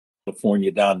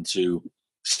California down to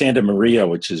Santa Maria,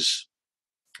 which is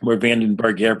where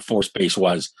Vandenberg Air Force Base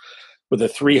was, with a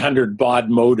 300 baud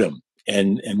modem,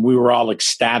 and we were all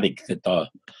ecstatic that the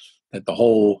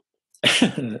whole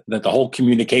that the whole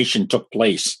communication took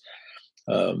place.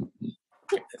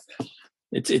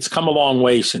 It's come a long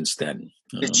way since then.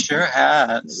 It sure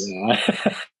has. Yeah.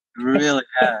 It really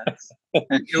has.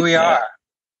 And here we are,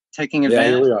 taking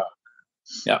advantage. Yeah, here we are.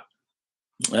 Yeah.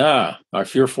 Yeah, our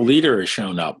fearful leader has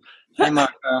shown up. Hi,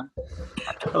 Marco.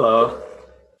 Hello.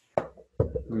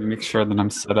 Let me make sure that I'm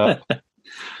set up.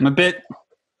 I'm a bit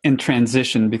in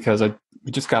transition because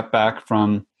we just got back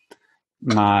from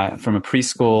a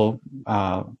preschool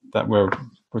that we're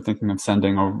thinking of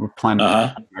sending, or we're planning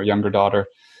to send our younger daughter.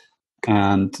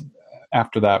 And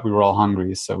after that, we were all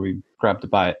hungry, so we grabbed a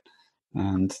bite.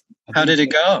 And how did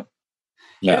it go?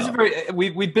 Yeah,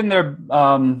 we'd been there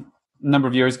a number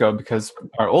of years ago because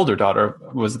our older daughter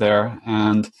was there,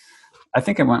 and I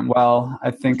think it went well. I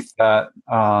think that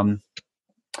I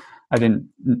didn't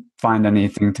find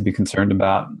anything to be concerned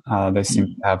about. They seem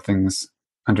to have things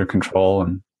under control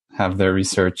and have their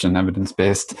research and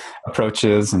evidence-based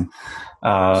approaches, and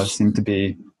seem to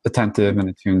be attentive and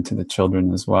attuned to the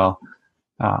children as well.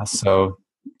 So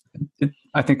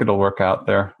I think it'll work out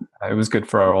there. It was good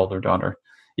for our older daughter.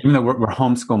 Even though we're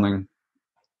homeschooling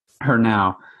her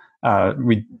now,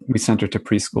 we sent her to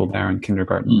preschool there and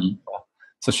kindergarten.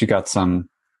 So she got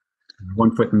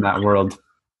one foot in that world.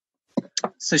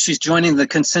 So she's joining the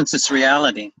consensus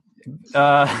reality.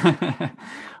 Well,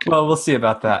 we'll see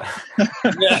about that.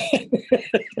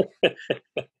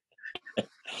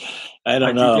 I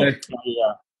don't know.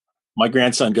 My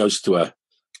grandson goes to a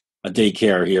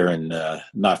daycare here and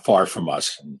not far from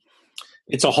us. And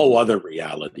it's a whole other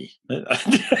reality.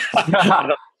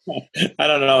 I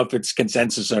don't know if it's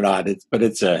consensus or not. But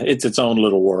it's its own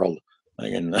little world. I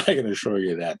can assure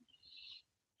you that.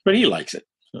 But he likes it.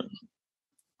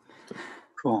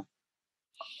 Cool.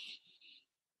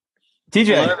 TJ.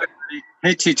 Hello, everybody.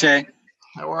 Hey, TJ.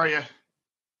 How are you?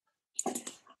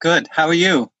 Good. How are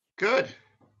you? Good.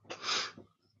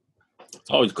 It's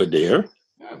always good to hear.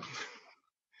 Yeah.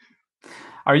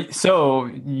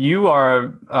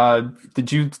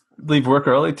 Did you leave work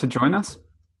early to join us?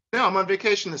 No, I'm on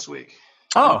vacation this week.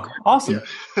 Oh, awesome.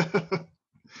 Yeah.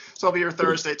 So I'll be here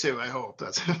Thursday too, I hope.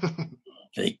 That's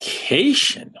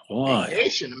Vacation. Boy.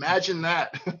 Vacation. Imagine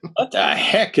that. What the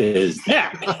heck is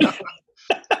that?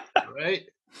 Right?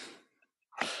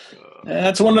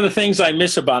 That's one of the things I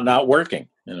miss about not working,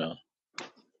 not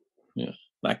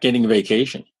getting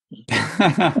vacation.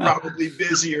 Probably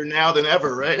busier now than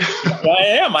ever, right?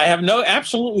 I am. I have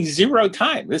absolutely zero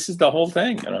time. This is the whole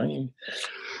thing.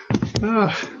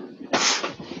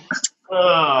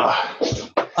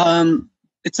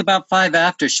 It's about 5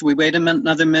 after. Should we wait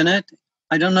another minute?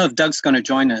 I don't know if Doug's going to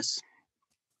join us.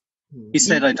 He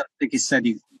said, I don't think he said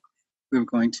we were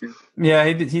going to. Yeah,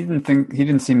 he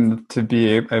didn't seem to be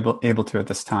able to at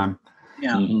this time.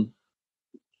 Yeah. Mm-hmm.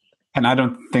 And I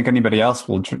don't think anybody else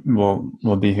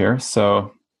will be here,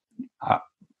 so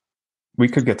we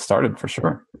could get started for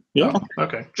sure. Yeah.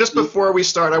 Okay. Just before we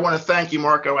start, I want to thank you,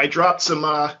 Marco. I dropped some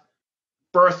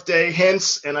birthday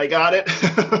hints, and I got it.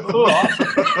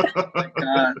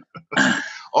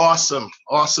 Awesome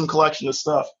collection of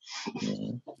stuff.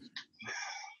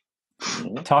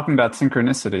 Talking about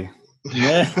synchronicity.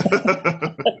 Yeah.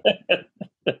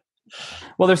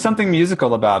 Well, there's something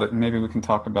musical about it, and maybe we can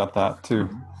talk about that too.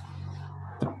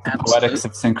 The poetics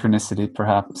of synchronicity,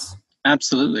 perhaps.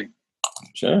 Absolutely.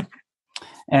 Sure.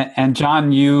 And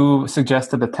John, you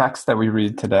suggested a text that we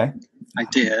read today. I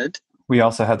did. We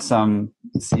also had some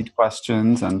seed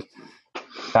questions and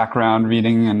background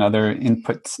reading and other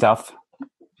input stuff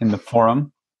in the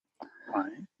forum.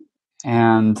 Right.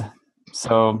 And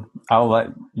so I'll let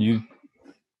you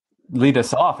lead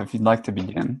us off if you'd like to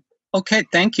begin. Okay,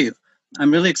 thank you.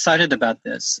 I'm really excited about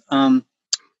this. I've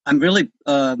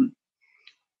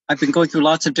been going through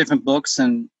lots of different books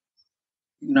and,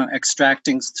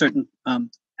 extracting certain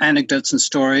anecdotes and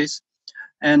stories.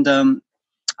 And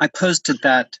I posted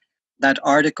that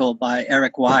article by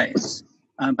Eric Weiss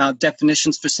about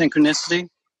definitions for synchronicity,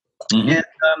 and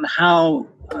how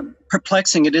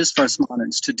perplexing it is for us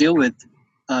moderns to deal with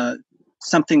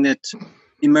something that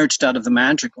emerged out of the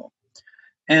magical.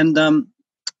 And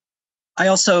I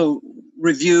also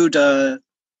reviewed the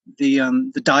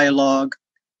dialogue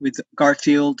with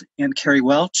Garfield and Carrie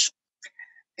Welch.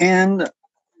 And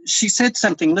she said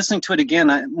something, listening to it again,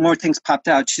 more things popped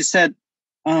out. She said,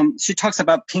 she talks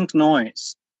about pink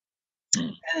noise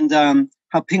and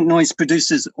how pink noise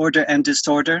produces order and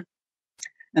disorder.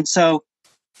 And so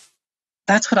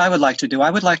that's what I would like to do. I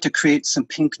would like to create some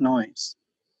pink noise.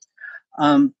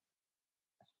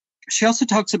 She also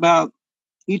talks about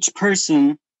each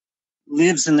person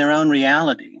lives in their own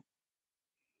reality.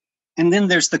 And then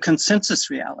there's the consensus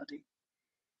reality.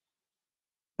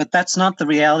 But that's not the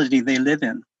reality they live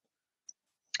in.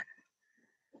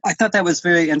 I thought that was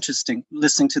very interesting,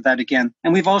 listening to that again.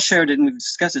 And we've all shared it and we've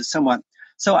discussed it somewhat.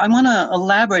 So I want to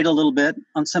elaborate a little bit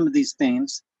on some of these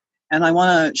themes. And I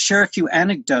want to share a few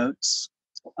anecdotes,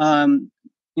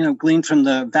 gleaned from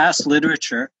the vast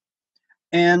literature.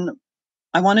 And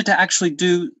I wanted to actually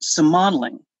do some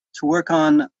modeling to work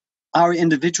on our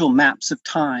individual maps of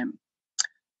time.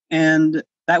 And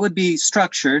that would be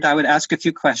structured. I would ask a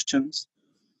few questions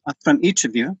from each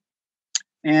of you.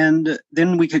 And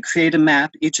then we could create a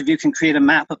map. Each of you can create a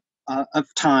map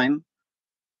of time.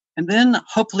 And then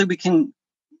hopefully we can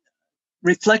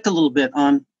reflect a little bit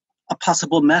on a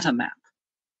possible meta map.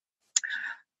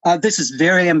 This is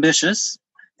very ambitious,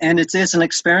 and it is an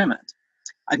experiment.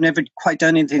 I've never quite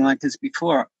done anything like this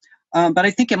before. But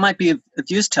I think it might be of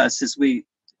use to us as we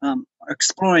are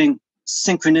exploring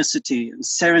synchronicity and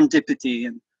serendipity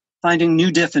and finding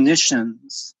new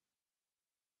definitions.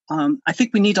 I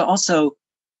think we need to also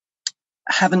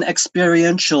have an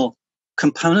experiential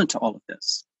component to all of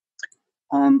this.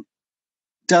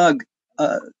 Doug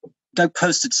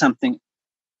posted something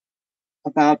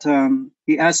about,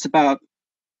 he asked about,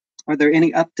 are there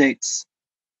any updates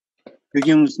for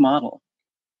Jung's model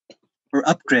or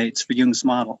upgrades for Jung's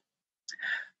model?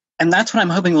 And that's what I'm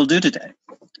hoping we'll do today.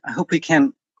 I hope we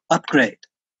can upgrade.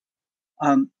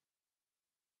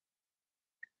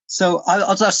 So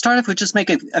I'll start off with just make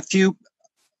a few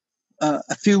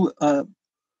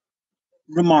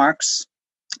remarks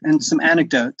and some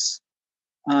anecdotes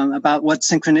about what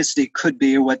synchronicity could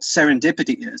be or what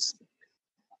serendipity is.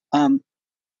 And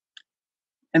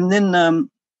then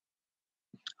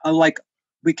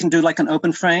we can do like an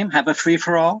open frame, have a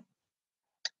free-for-all.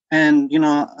 And,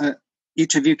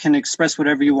 each of you can express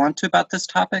whatever you want to about this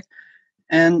topic.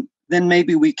 And then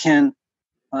maybe we can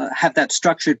have that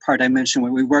structured part I mentioned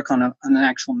where we work on an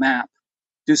actual map,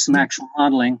 do some actual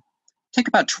modeling. Take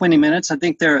about 20 minutes. I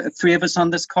think there are 3 of us on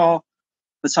this call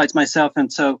besides myself.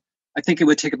 And so I think it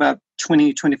would take about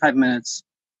 20, 25 minutes.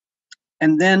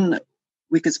 And then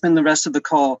we could spend the rest of the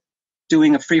call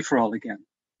doing a free-for-all again,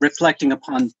 reflecting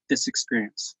upon this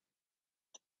experience.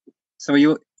 So are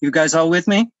you guys all with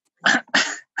me?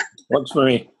 Works for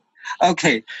me.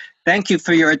 Okay. Thank you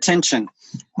for your attention.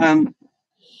 I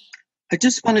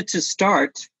just wanted to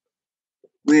start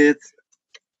with,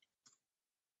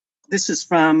 this is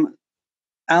from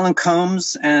Alan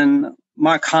Combs and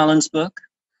Mark Holland's book,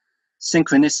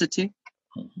 Synchronicity.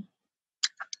 Mm-hmm.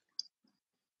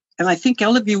 And I think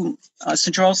all of you,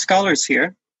 since you're all scholars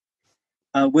here,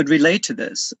 would relate to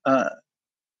this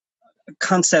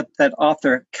concept that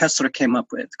author Kessler came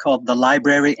up with called the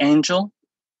library angel.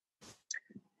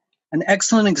 An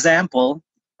excellent example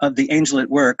of the angel at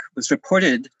work was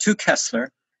reported to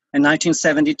Kessler in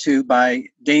 1972 by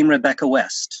Dame Rebecca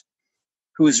West,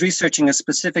 who was researching a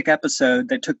specific episode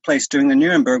that took place during the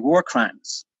Nuremberg war crime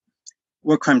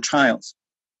trials.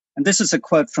 And this is a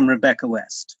quote from Rebecca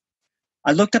West.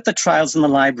 I looked up the trials in the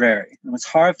library and was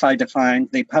horrified to find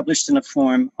they published in a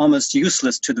form almost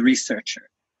useless to the researcher.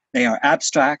 They are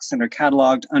abstracts and are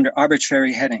cataloged under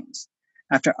arbitrary headings.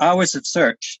 After hours of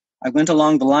search, I went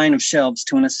along the line of shelves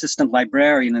to an assistant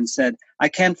librarian and said, I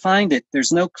can't find it.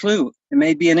 There's no clue. It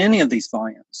may be in any of these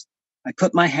volumes. I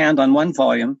put my hand on one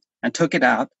volume and took it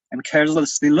out and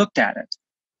carelessly looked at it.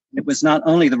 It was not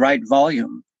only the right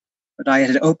volume, but I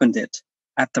had opened it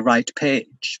at the right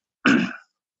page.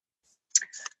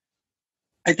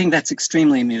 I think that's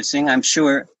extremely amusing. I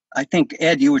think,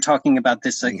 Ed, you were talking about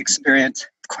this experience,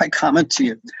 quite common to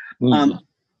you. Mm-hmm.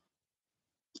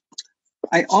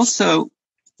 I also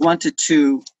wanted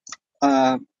to,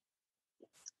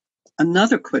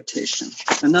 another quotation,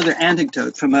 another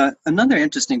anecdote from another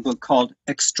interesting book called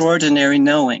Extraordinary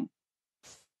Knowing.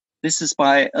 This is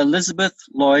by Elizabeth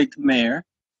Lloyd Mayer.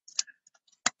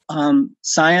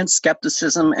 Science,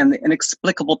 Skepticism, and the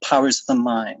Inexplicable Powers of the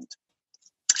Mind.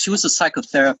 She was a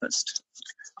psychotherapist,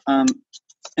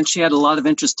 and she had a lot of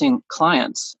interesting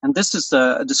clients. And this is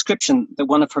a description that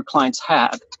one of her clients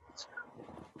had.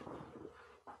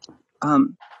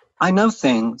 I know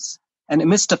things, and it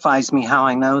mystifies me how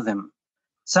I know them.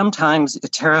 Sometimes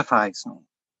it terrifies me.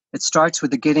 It starts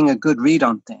with getting a good read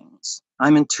on things.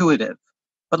 I'm intuitive,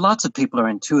 but lots of people are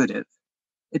intuitive.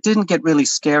 It didn't get really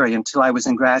scary until I was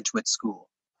in graduate school.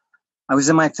 I was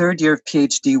in my 3rd year of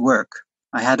PhD work.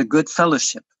 I had a good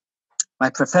fellowship.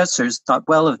 My professors thought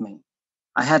well of me.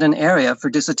 I had an area for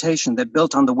dissertation that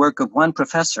built on the work of one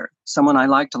professor, someone I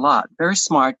liked a lot, very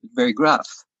smart, but very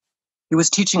gruff. He was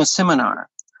teaching a seminar.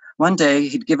 One day,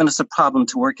 he'd given us a problem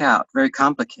to work out, very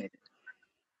complicated.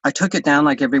 I took it down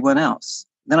like everyone else.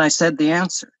 Then I said the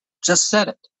answer, just said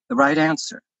it, the right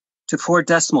answer, to 4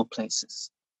 decimal places.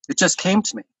 It just came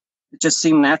to me. It just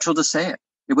seemed natural to say it.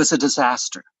 It was a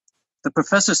disaster. The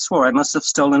professor swore I must have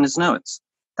stolen his notes.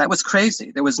 That was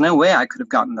crazy. There was no way I could have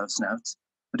gotten those notes.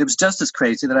 But it was just as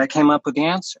crazy that I came up with the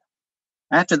answer.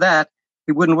 After that,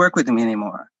 he wouldn't work with me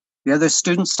anymore. The other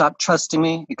students stopped trusting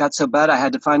me. It got so bad I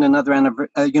had to find another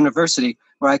university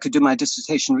where I could do my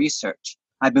dissertation research.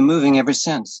 I've been moving ever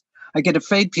since. I get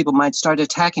afraid people might start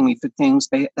attacking me for things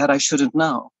that I shouldn't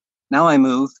know. Now I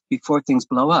move before things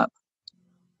blow up.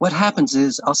 What happens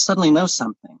is I'll suddenly know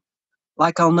something.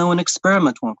 Like I'll know an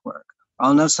experiment won't work. Or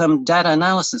I'll know some data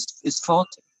analysis is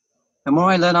faulty. The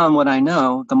more I let on what I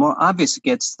know, the more obvious it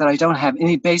gets that I don't have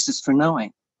any basis for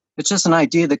knowing. It's just an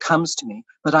idea that comes to me,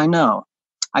 but I know.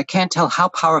 I can't tell how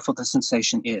powerful the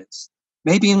sensation is.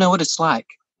 Maybe you know what it's like.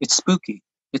 It's spooky.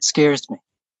 It scares me.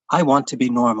 I want to be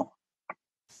normal.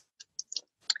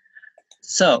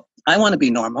 So, I want to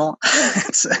be normal.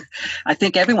 I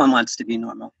think everyone wants to be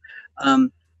normal. I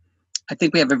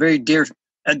think we have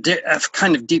a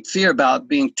kind of deep fear about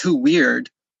being too weird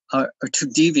or too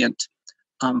deviant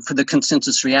for the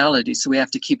consensus reality, so we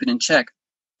have to keep it in check.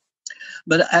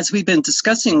 But as we've been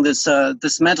discussing this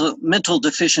mental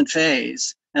deficient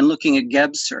phase and looking at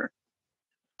Gebser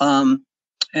and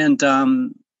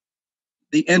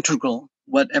the integral,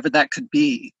 whatever that could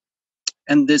be,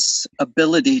 and this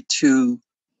ability to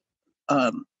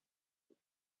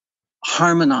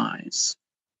harmonize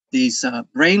these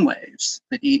brain waves,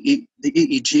 the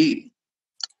EEG,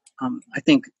 I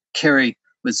think Carrie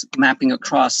was mapping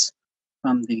across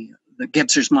from the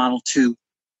Gebser's model to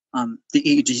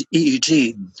the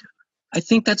EEG. I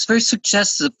think that's very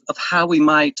suggestive of how we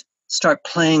might start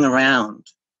playing around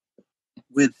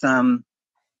with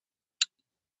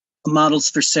models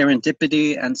for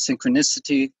serendipity and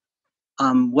synchronicity,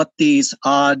 what these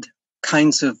odd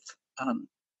kinds of,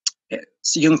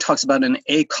 so Jung talks about an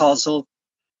acausal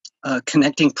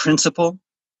connecting principle.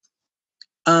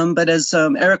 But as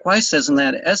Eric Weiss says in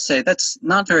that essay, that's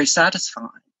not very satisfying.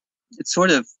 It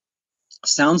sort of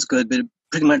sounds good, but it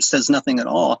pretty much says nothing at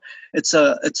all. It's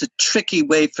a tricky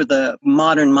way for the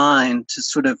modern mind to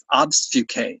sort of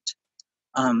obfuscate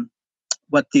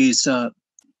what these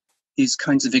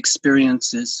kinds of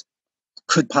experiences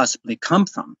could possibly come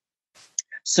from.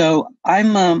 So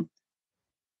I'm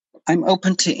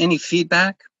open to any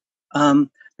feedback.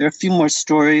 There are a few more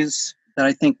stories that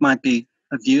I think might be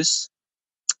of use.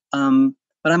 But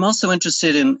I'm also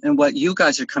interested in what you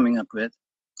guys are coming up with.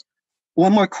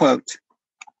 One more quote.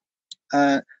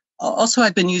 Also,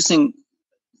 I've been using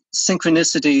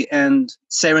synchronicity and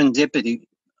serendipity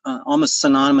almost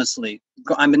synonymously.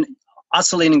 I've been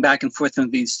oscillating back and forth on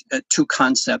these two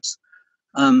concepts.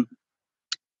 I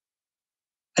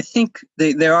think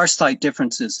there are slight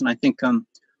differences, and I think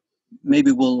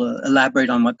maybe we'll elaborate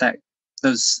on what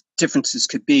those differences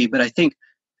could be. But I think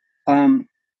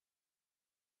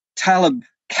Taleb,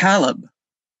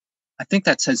 I think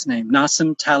that's his name,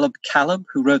 Nassim Taleb Khaleb,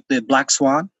 who wrote The Black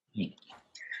Swan.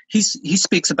 He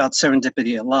speaks about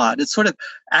serendipity a lot. It's sort of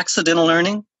accidental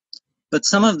learning, but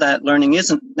some of that learning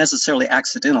isn't necessarily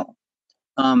accidental.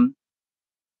 And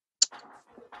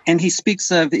he speaks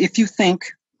of, if you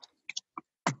think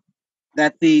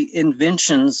that the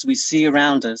inventions we see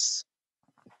around us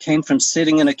came from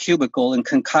sitting in a cubicle and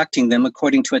concocting them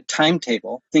according to a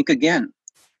timetable, think again.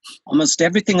 Almost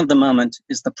everything of the moment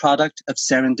is the product of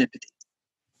serendipity.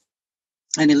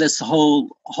 And he lists whole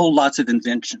lots of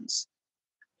inventions,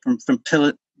 from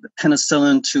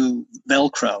penicillin to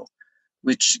Velcro,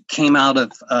 which came out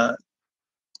of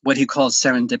what he calls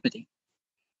serendipity.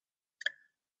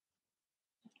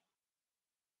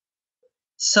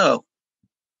 So,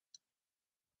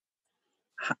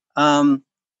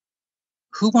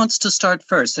 who wants to start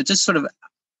first? I just want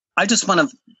to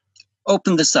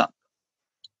open this up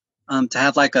to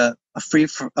have like a free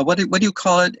for what do you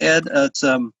call it, Ed? It's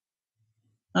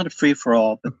not a free for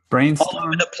all, but brainstorm. All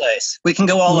over the place. We can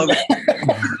go all over.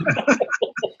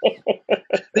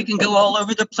 We can go all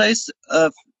over the place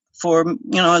for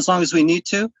as long as we need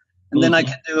to, and then I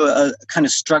can do a kind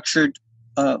of structured,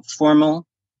 formal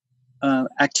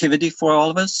activity for all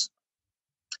of us.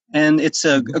 And it's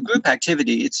a group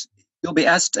activity. You'll be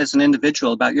asked as an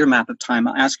individual about your map of time.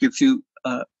 I'll ask you a few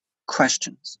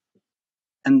questions.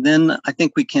 And then I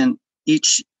think we can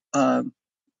each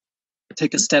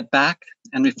take a step back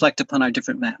and reflect upon our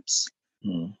different maps.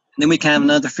 And then we can have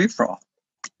another free-for-all.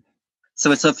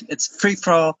 So it's free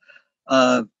for all,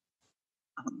 all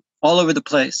over the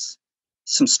place,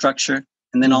 some structure,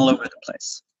 and then all over the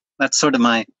place. That's sort of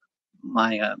my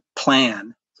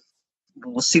plan.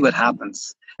 We'll see what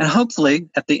happens, and hopefully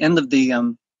at the end of the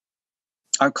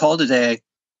our call today,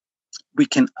 we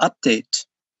can update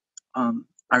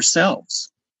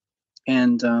ourselves,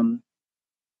 and I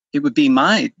would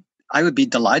be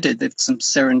delighted if some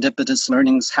serendipitous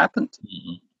learnings happened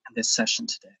in this session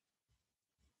today.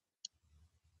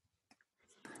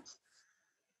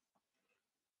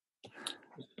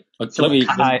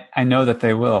 I know that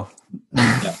they will.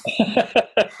 Yeah.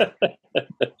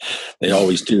 They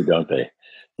always do, don't they?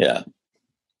 Yeah.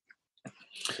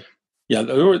 Yeah.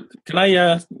 Can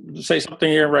I say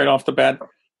something here right off the bat?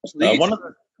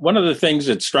 One of the things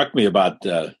that struck me about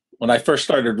when I first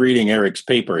started reading Eric's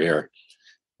paper here,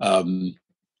 as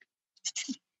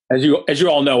you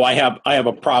all know, I have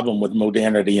a problem with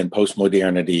modernity and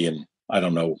postmodernity, and I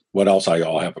don't know what else I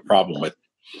all have a problem with.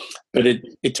 But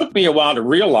it took me a while to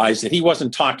realize that he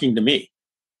wasn't talking to me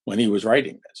when he was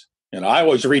writing this. And I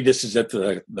always read this as if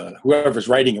the whoever's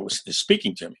writing it is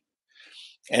speaking to me.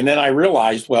 And then I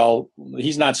realized, well,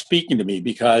 he's not speaking to me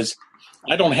because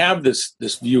I don't have this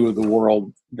view of the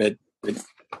world that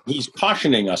he's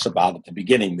cautioning us about at the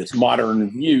beginning, this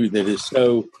modern view that is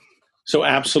so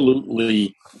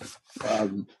absolutely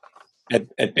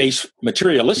at base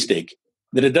materialistic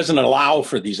that it doesn't allow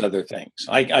for these other things.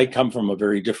 I come from a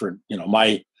very different,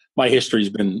 my history's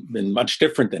been much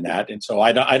different than that, and so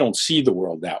I don't see the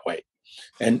world that way.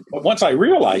 And once I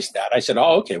realized that, I said,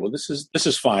 "Oh, okay, well, this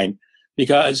is fine,"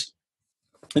 because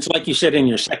it's like you said in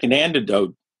your second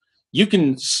antidote. You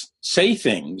can say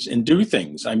things and do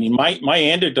things. I mean, my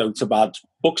antidote's about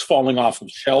books falling off of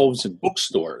shelves in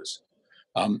bookstores.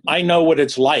 I know what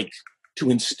it's like to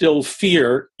instill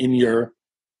fear in your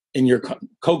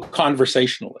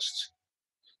co-conversationalists.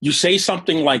 You say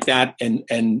something like that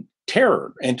and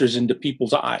terror enters into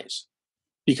people's eyes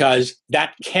because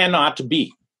that cannot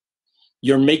be.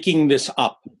 You're making this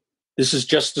up. This is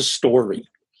just a story.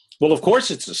 Well, of course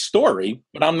it's a story,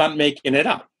 but I'm not making it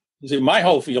up. See, my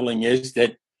whole feeling is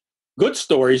that good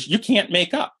stories you can't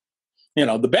make up.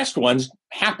 The best ones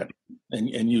happen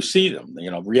and you see them.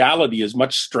 Reality is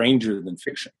much stranger than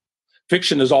fiction.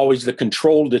 Fiction is always the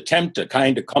controlled attempt to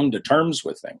kind of come to terms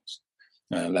with things.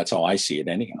 That's how I see it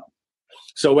anyhow.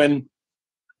 So when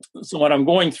I'm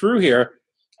going through here,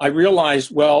 I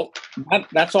realized, well,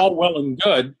 that's all well and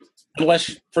good,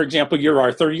 unless, for example, you're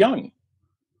Arthur Young.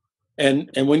 And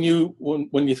when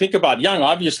you think about Young,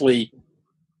 obviously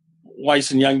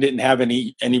Weiss and Young didn't have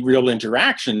any real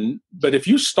interaction. But if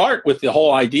you start with the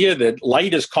whole idea that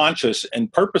light is conscious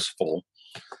and purposeful,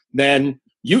 then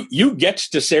you get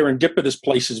to serendipitous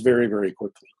places very, very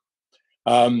quickly.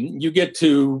 You get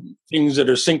to things that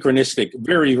are synchronistic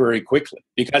very, very quickly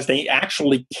because they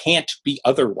actually can't be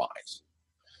otherwise.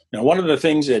 Now, one of the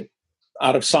things that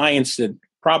out of science that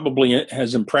probably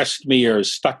has impressed me or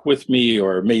stuck with me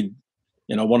or made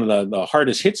one of the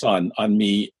hardest hits on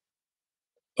me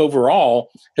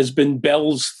overall has been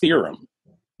Bell's theorem.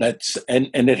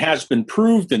 And it has been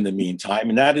proved in the meantime,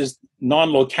 and that is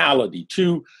non-locality.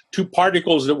 Two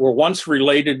particles that were once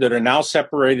related that are now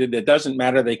separated. It doesn't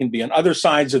matter. They can be on other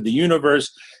sides of the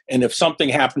universe, and if something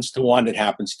happens to one, it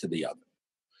happens to the other.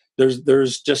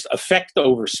 There's just effect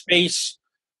over space,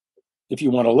 if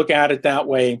you want to look at it that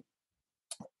way,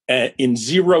 in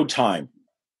zero time.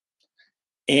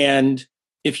 And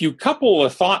if you couple a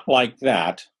thought like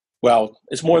that, well,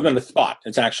 it's more than a thought.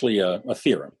 It's actually a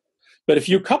theorem. But if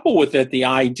you couple with it the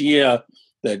idea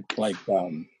that, like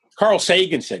Carl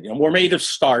Sagan said, we're made of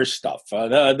star stuff,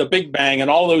 the Big Bang and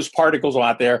all those particles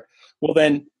out there, well,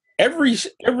 then every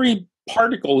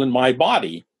particle in my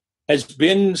body has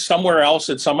been somewhere else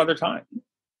at some other time.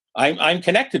 I'm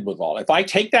connected with all. If I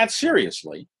take that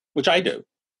seriously, which I do,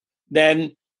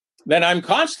 then I'm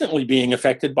constantly being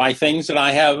affected by things that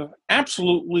I have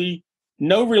absolutely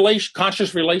no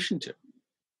conscious relation to.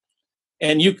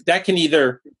 And that can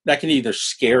either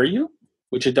scare you,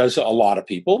 which it does a lot of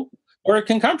people, or it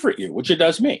can comfort you, which it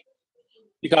does me.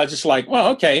 Because it's like, well,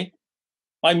 okay,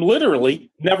 I'm literally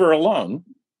never alone,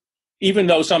 even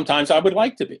though sometimes I would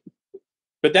like to be.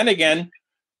 But then again,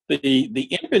 the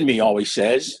imp in me always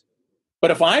says, but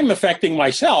if I'm affecting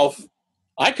myself,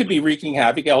 I could be wreaking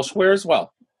havoc elsewhere as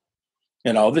well.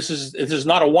 This is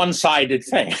not a one-sided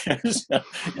thing.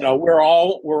 We're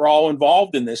all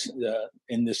involved in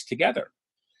this together.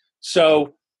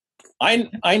 So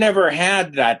I never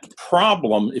had that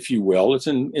problem, if you will. It's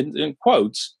in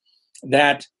quotes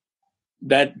that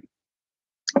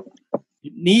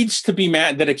needs to be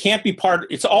that it can't be part.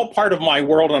 It's all part of my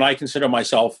world, and I consider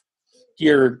myself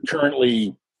here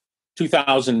currently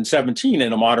 2017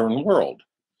 in a modern world.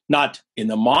 Not in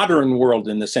the modern world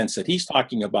in the sense that he's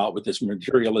talking about with this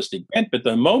materialistic bent, but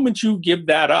the moment you give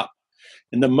that up,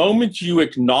 and the moment you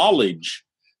acknowledge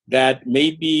that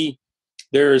maybe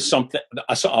there is something,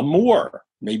 a more,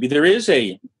 maybe there is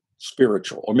a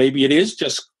spiritual, or maybe it is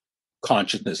just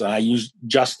consciousness. And I use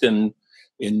just in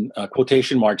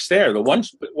quotation marks there. The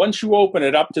once you open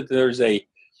it up to there's a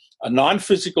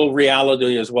non-physical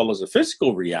reality as well as a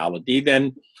physical reality,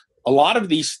 then a lot of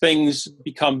these things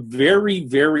become very,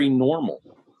 very normal.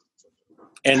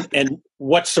 And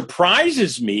what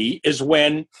surprises me is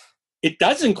when it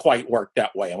doesn't quite work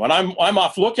that way. And when I'm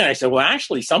off looking, I say, well,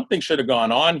 actually, something should have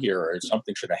gone on here, or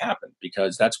something should have happened,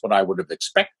 because that's what I would have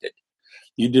expected.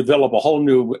 You develop a whole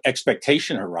new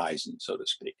expectation horizon, so to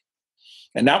speak.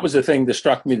 And that was the thing that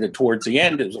struck me that towards the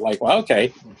end, it was like, well,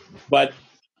 okay, but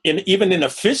even in a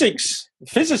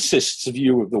physicist's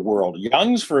view of the world,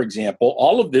 Jung's, for example,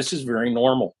 all of this is very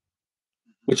normal,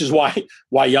 which is why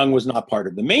Jung was not part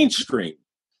of the mainstream,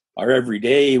 our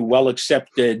everyday,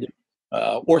 well-accepted,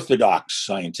 orthodox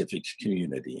scientific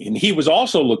community. And he was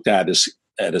also looked at as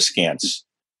askance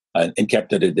and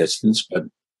kept at a distance. But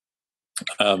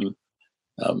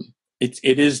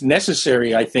it is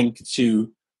necessary, I think,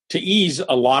 to ease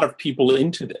a lot of people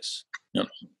into this.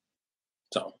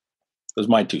 So those are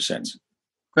my 2 cents.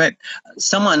 Great.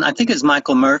 Someone, I think it's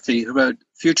Michael Murphy, who wrote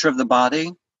Future of the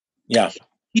Body. Yeah.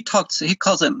 He calls it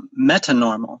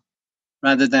metanormal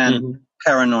rather than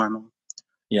paranormal.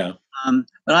 Yeah.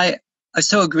 But I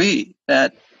so agree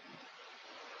that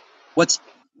what's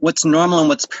normal and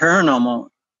what's paranormal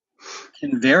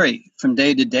can vary from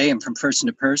day to day and from person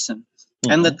to person.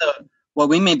 And that what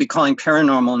we may be calling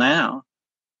paranormal now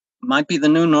might be the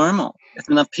new normal if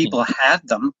enough people had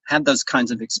those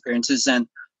kinds of experiences and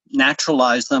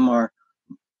naturalized them or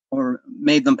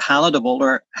made them palatable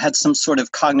or had some sort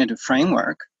of cognitive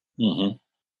framework.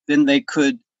 Then they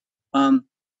could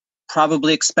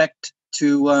probably expect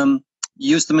to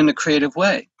use them in a creative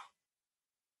way.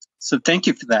 So thank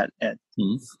you for that, Ed.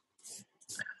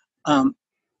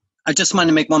 I just want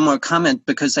to make one more comment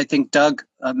because I think Doug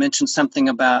mentioned something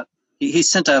about, he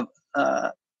sent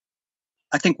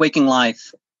I think Waking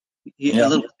Life, a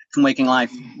little from Waking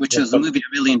Life, which is a movie I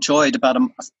really enjoyed about a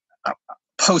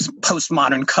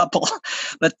postmodern couple.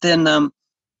 But then, and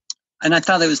I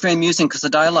thought it was very amusing because the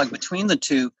dialogue between the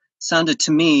two sounded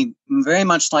to me very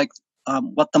much like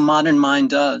what the modern mind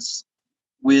does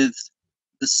with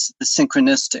the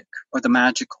synchronistic or the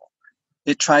magical.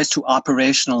 It tries to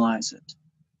operationalize it.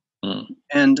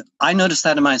 And I noticed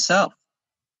that in myself.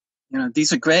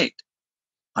 These are great.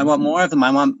 I want more of them.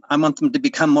 I want them to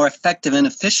become more effective and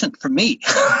efficient for me.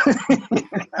 Because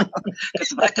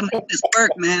if I can make this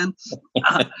work, man.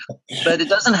 But it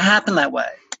doesn't happen that way.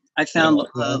 I found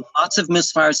lots of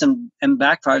misfires and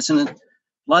backfires, and a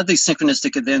lot of these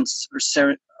synchronistic events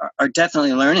are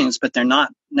definitely learnings, but they're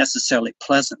not necessarily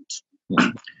pleasant.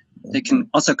 They can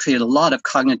also create a lot of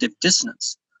cognitive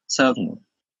dissonance. So,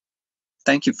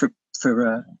 thank you for.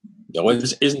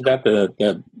 Isn't that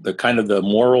the kind of the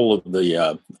moral of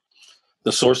the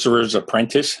Sorcerer's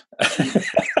Apprentice?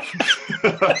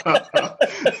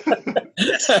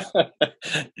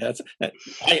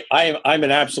 I'm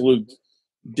an absolute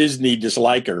Disney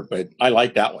disliker, but I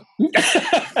like that one.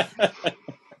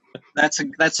 That's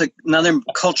another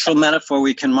cultural metaphor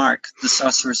we can mark: the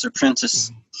Sorcerer's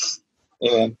Apprentice.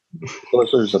 Yeah,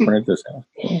 Sorcerer's Apprentice.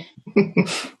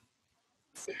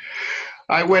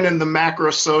 I went in the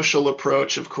macro-social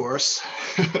approach, of course.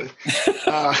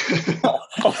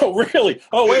 Oh, really?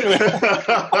 Oh, wait a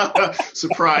minute.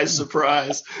 Surprise.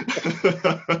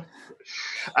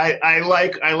 I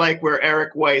like where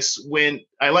Eric Weiss went.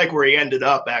 I like where he ended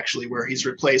up, actually, where he's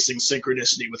replacing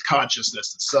synchronicity with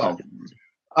consciousness itself.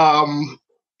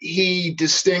 He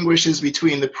distinguishes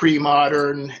between the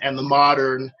pre-modern and the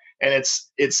modern. And it's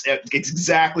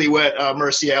exactly what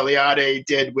Mircea Eliade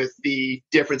did with the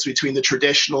difference between the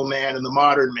traditional man and the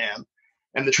modern man.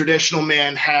 And the traditional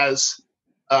man is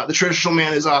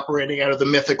operating out of the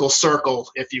mythical circle,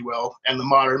 if you will, and the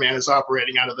modern man is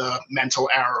operating out of the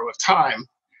mental arrow of time.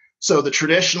 So the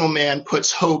traditional man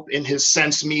puts hope in his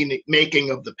sense making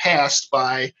of the past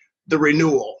by the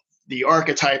renewal, the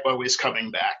archetype always coming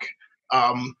back.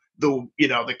 The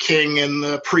king and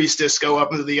the priestess go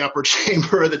up into the upper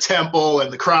chamber of the temple,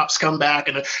 and the crops come back,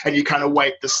 and you kind of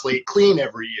wipe the slate clean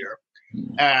every year.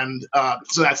 And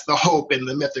so that's the hope in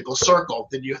the mythical circle.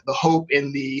 Then the hope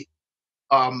in the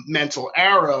mental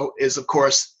arrow is, of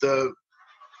course,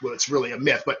 it's really a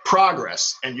myth, but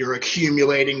progress. And you're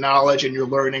accumulating knowledge, and you're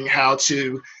learning how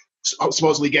to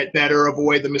supposedly get better,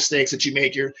 avoid the mistakes that you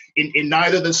make. You're in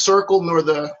neither the circle nor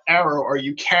the arrow are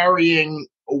you carrying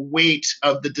a weight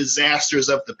of the disasters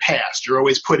of the past. You're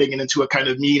always putting it into a kind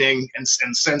of meaning and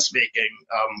sense-making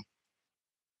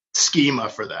schema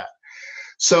for that.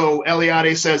 So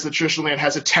Eliade says the traditional man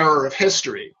has a terror of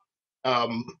history.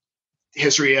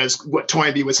 History, as what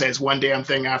Toynbee would say, is one damn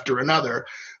thing after another.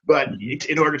 But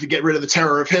in order to get rid of the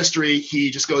terror of history,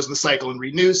 he just goes in the cycle and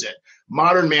renews it.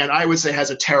 Modern man, I would say, has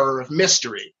a terror of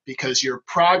mystery, because your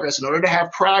progress, in order to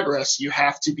have progress, you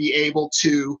have to be able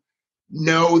to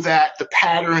know that the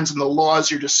patterns and the laws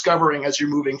you're discovering as you're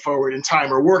moving forward in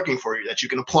time are working for you, that you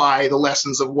can apply the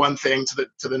lessons of one thing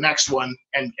to the next one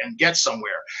and get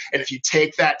somewhere. And if you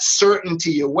take that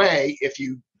certainty away, if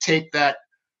you take that,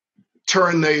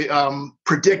 turn the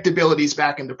predictabilities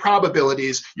back into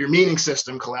probabilities, your meaning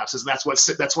system collapses. And that's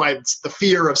why it's the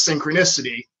fear of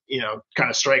synchronicity, kind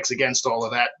of strikes against all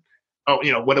of that. Oh,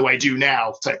 what do I do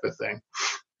now type of thing.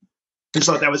 I just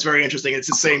thought that was very interesting. It's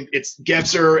the same. It's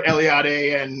Gebser,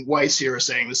 Eliade, and Weiss here are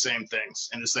saying the same things,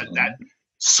 and it's that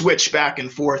switch back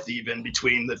and forth even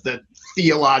between the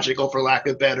theological, for lack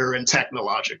of better, and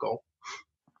technological.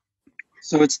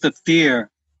 So it's the fear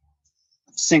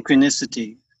of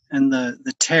synchronicity and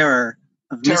the terror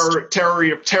of mystery.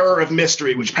 Terror of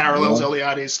mystery, which parallels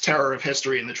Eliade's terror of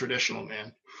history in the traditional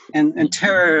man. And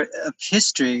terror of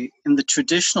history in the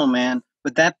traditional man,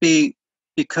 would that be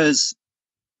because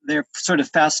they're sort of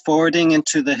fast forwarding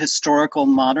into the historical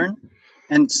modern,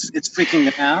 and it's freaking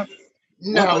them out?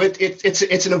 No,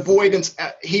 it's an avoidance.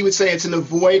 He would say it's an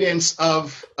avoidance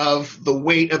of the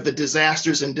weight of the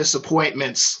disasters and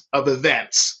disappointments of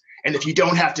events. And if you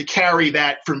don't have to carry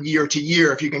that from year to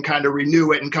year, if you can kind of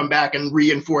renew it and come back and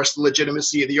reinforce the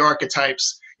legitimacy of the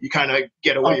archetypes, you kind of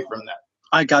get away from that.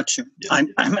 I got you. Yeah.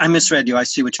 I misread you. I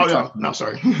see what you're talking about. No,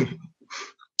 sorry.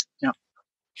 Yeah.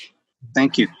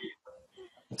 Thank you.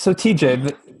 So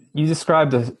TJ, you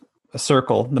described a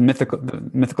circle, the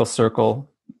mythical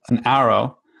circle, an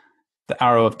arrow, the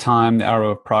arrow of time, the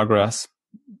arrow of progress,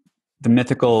 the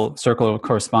mythical circle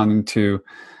corresponding to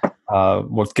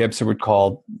what Gebser would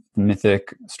call the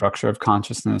mythic structure of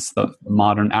consciousness, the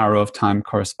modern arrow of time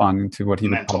corresponding to what he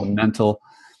would call the mental.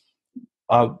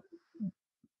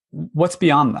 What's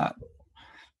beyond that?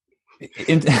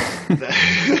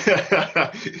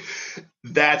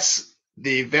 That's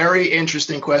the very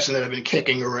interesting question that I've been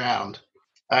kicking around.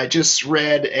 I just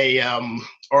read a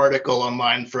article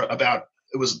online about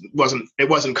it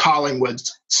wasn't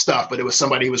Collingwood's stuff, but it was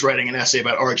somebody who was writing an essay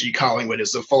about R.G. Collingwood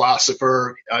as a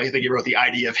philosopher. I think he wrote The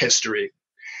Idea of History.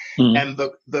 And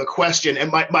the question,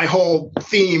 and my whole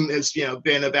theme has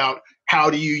been about how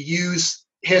do you use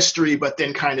history but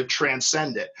then kind of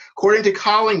transcend it. According to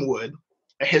Collingwood,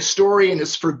 a historian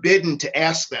is forbidden to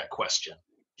ask that question.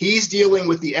 He's dealing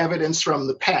with the evidence from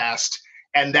the past,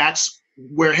 and that's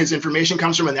where his information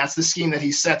comes from, and that's the scheme that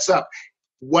he sets up.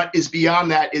 What is beyond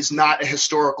that is not a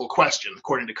historical question,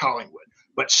 according to Collingwood.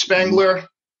 But Spengler,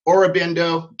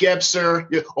 Aurobindo, Gebser,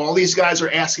 all these guys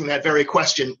are asking that very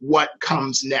question, what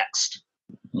comes next?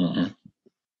 Mm-hmm.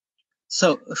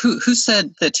 So who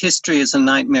said that history is a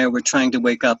nightmare we're trying to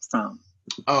wake up from?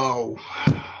 Oh,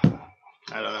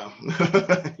 I don't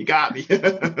know. You got me.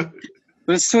 But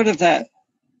it's sort of that,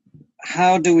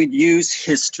 how do we use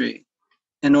history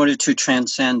in order to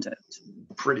transcend it?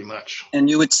 Pretty much. And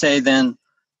you would say then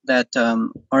that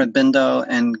Aurobindo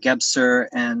and Gebser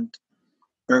and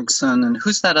Bergson, and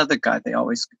who's that other guy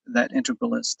that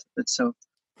integralist that's so,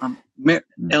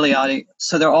 Eliade,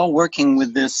 so they're all working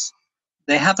with this.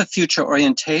 They have a future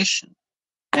orientation,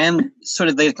 and sort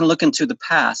of they can look into the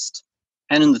past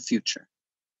and in the future.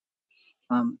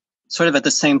 Sort of at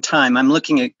the same time, I'm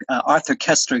looking at Arthur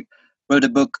Koestler wrote a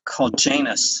book called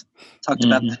Janus, talked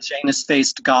about the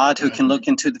Janus-faced God who can look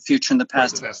into the future and the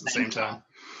past at the same time.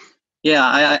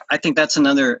 Yeah, I think that's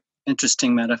another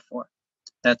interesting metaphor.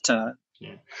 That.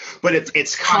 But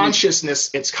it's consciousness.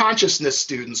 It's consciousness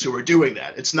students who are doing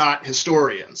that. It's not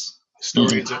historians.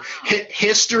 Historians are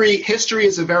history. History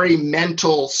is a very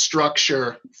mental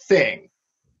structure thing.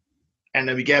 And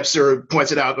Gebser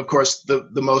points it out, of course,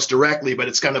 the most directly, but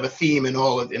it's kind of a theme in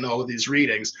all of these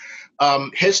readings.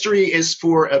 History is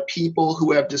for a people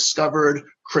who have discovered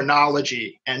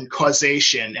chronology and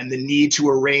causation and the need to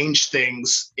arrange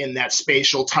things in that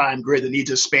spatial time grid, the need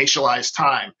to spatialize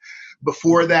time.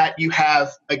 Before that, you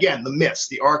have, again, the myths,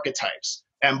 the archetypes.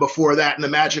 And before that, in the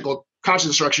magical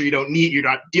consciousness structure, you're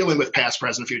not dealing with past,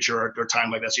 present, future, or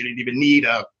time like that. So you don't even need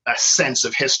a sense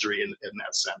of history in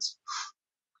that sense.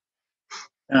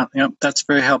 Yeah, that's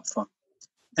very helpful.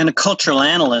 And a cultural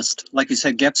analyst, like you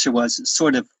said, Gebser was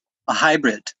sort of a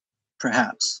hybrid,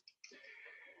 perhaps.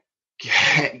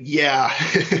 Yeah.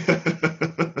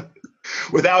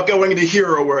 Without going into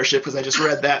hero worship, because I just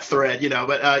read that thread,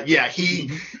 but yeah,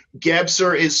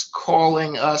 Gebser is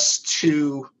calling us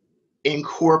to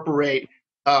incorporate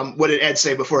what did Ed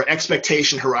say before,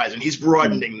 expectation horizon. He's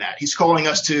broadening that. He's calling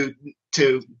us to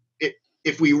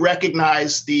if we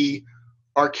recognize the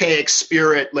archaic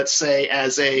spirit, let's say,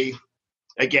 as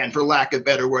again, for lack of a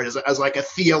better word, as like a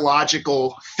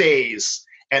theological phase,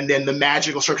 and then the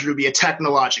magical structure would be a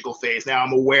technological phase. Now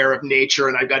I'm aware of nature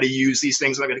and I've got to use these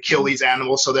things and I'm going to kill these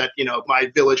animals so that,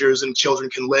 my villagers and children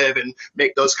can live and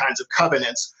make those kinds of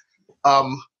covenants.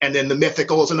 And then the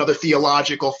mythical is another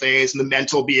theological phase, and the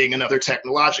mental being another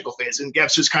technological phase. And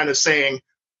Gebser's kind of saying,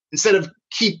 instead of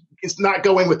it's not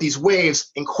going with these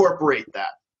waves, incorporate that,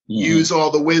 use all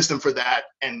the wisdom for that,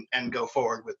 and go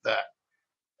forward with that.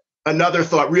 Another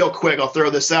thought, real quick, I'll throw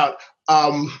this out,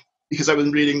 because I've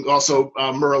been reading also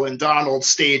Merlin Donald's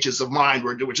Stages of Mind,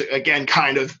 which again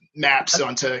kind of maps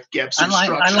onto Gebser's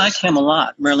structures. I like him a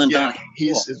lot, Merlin Donald.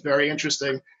 He's very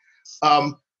interesting.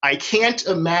 I can't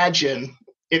imagine,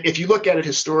 if you look at it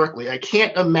historically, I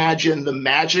can't imagine the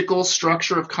magical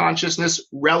structure of consciousness,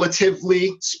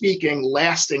 relatively speaking,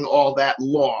 lasting all that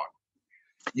long.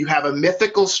 You have a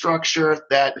mythical structure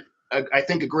that I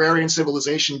think agrarian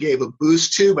civilization gave a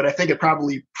boost to, but I think it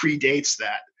probably predates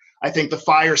that. I think the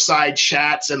fireside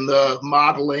chats and the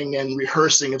modeling and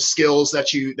rehearsing of skills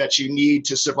that you need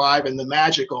to survive in the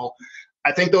magical,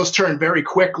 I think those turn very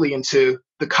quickly into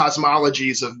the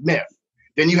cosmologies of myth.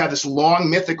 Then you have this long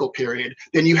mythical period.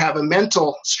 Then you have a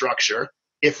mental structure.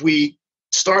 If we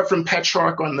start from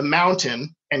Petrarch on the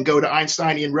mountain and go to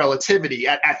Einsteinian relativity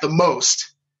at the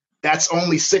most, that's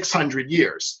only 600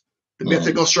 years. The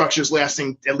mythical structure is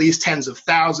lasting at least tens of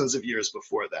thousands of years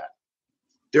before that.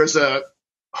 There's a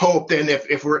hope then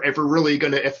if we're really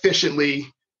going to efficiently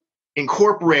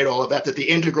incorporate all of that the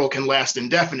integral can last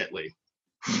indefinitely.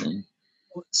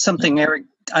 Something Eric,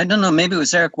 I don't know, maybe it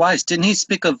was Eric Wise. Didn't he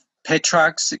speak of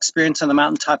Petrarch's experience on the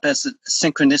mountaintop as a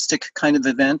synchronistic kind of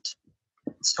event?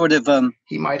 Sort of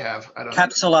he might have. I don't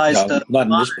capsulized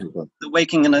the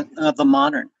waking of the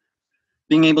modern,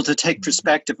 being able to take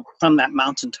perspective from that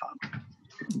mountaintop.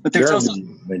 But there's also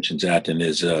mentions that in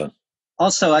his.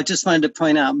 Also, I just wanted to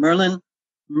point out Merlin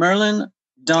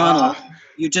Donald.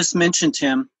 You just mentioned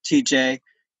him, TJ,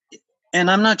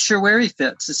 and I'm not sure where he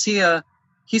fits. Is he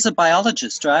he's a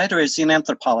biologist, right, or is he an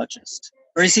anthropologist,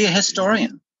 or is he a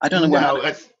historian? I don't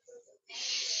know.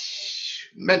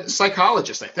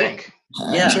 Psychologist, I think.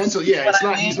 Yeah.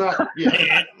 He's not.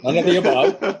 Yeah. None of the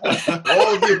above.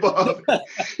 All of the above.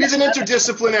 He's in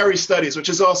interdisciplinary studies, which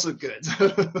is also good.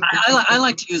 I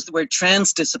like to use the word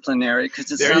transdisciplinary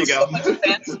because it sounds so much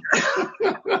fancier.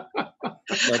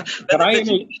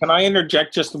 Can I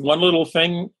interject just one little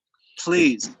thing?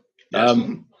 Please.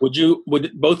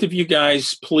 Would both of you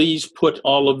guys please put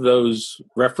all of those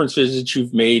references that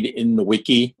you've made in the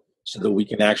wiki so that we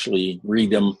can actually read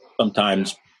them?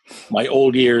 Sometimes my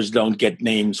old ears don't get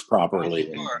names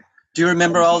properly. Do you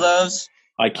remember all those?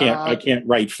 I can't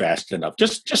write fast enough.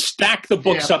 Just stack the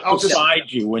books up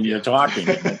beside you when you're talking.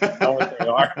 Know what they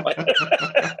are.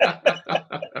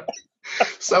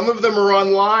 Some of them are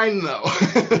online, though.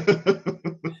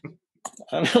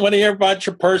 I don't want to hear about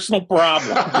your personal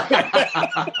problem.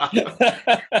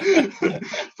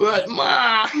 But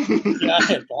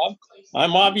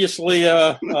I'm obviously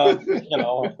a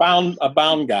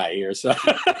bound guy here. So,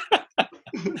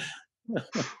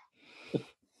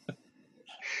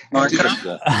 Marco,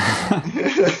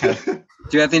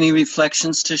 do you have any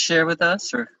reflections to share with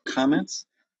us or comments?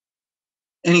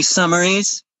 Any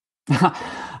summaries?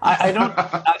 I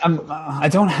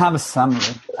don't have a summary.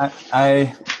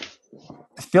 I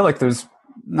feel like there's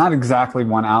not exactly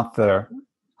one out there.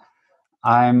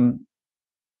 I'm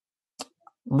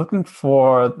looking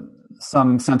for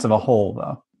some sense of a whole,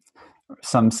 though.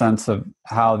 Some sense of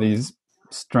how these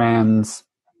strands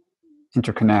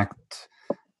interconnect,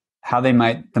 how they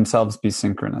might themselves be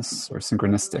synchronous or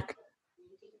synchronistic.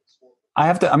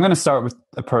 I'm going to start with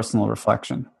a personal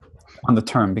reflection on the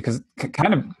term because it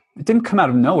didn't come out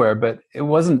of nowhere, but it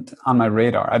wasn't on my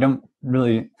radar. I don't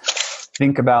really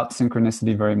think about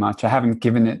synchronicity very much. I haven't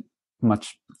given it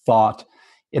much thought.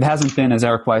 It hasn't been, as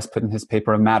Eric Weiss put in his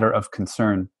paper, a matter of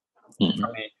concern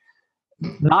for me.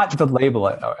 Not the label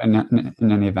in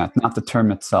any event, not the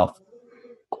term itself.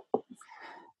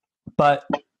 But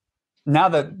now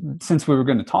since we were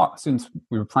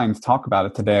planning to talk about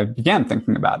it today, I began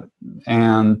thinking about it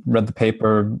and read the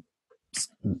paper,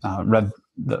 read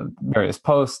the various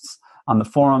posts on the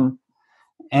forum,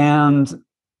 and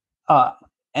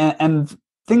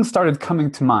things started coming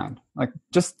to mind, like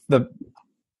just the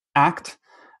act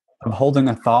of holding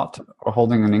a thought or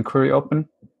holding an inquiry open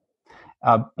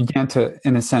began to,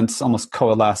 in a sense, almost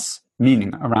coalesce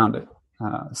meaning around it.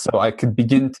 So I could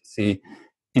begin to see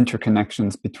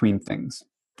interconnections between things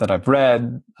that I've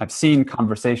read, I've seen,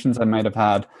 conversations I might have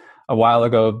had a while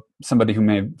ago, somebody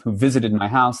who visited my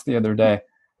house the other day.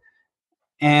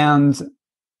 And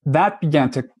that began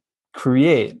to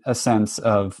create a sense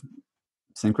of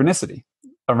synchronicity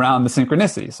around the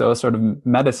synchronicity. So a sort of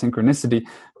meta synchronicity,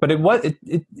 but it was,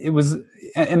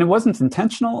 and it wasn't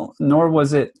intentional, nor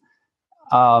was it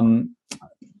something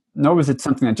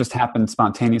that just happened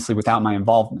spontaneously without my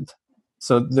involvement.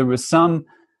 So there was some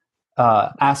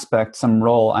aspect, some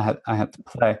role I had to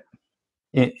play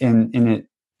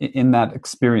in that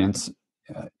experience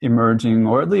emerging,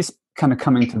 or at least kind of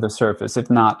coming to the surface, if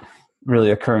not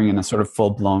really occurring in a sort of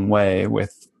full-blown way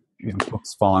with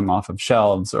books falling off of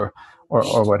shelves or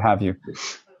what have you.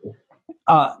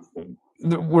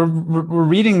 We're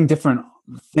reading different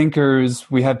thinkers.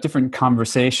 We have different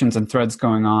conversations and threads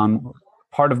going on.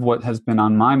 Part of what has been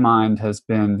on my mind has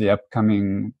been the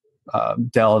upcoming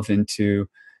delve into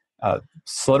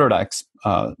Sloterdijk's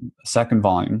second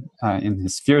volume in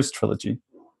his Spheres trilogy,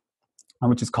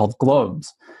 which is called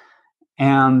Globes.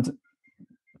 And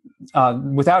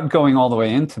without going all the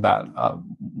way into that,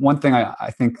 one thing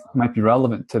I think might be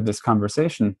relevant to this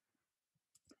conversation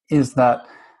is that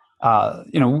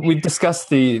we've discussed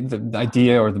the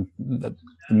idea or the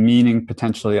meaning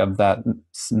potentially of that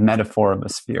metaphor of a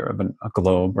sphere, of a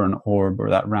globe or an orb or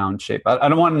that round shape. I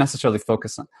don't want to necessarily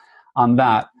focus on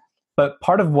that, but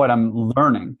part of what I'm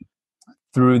learning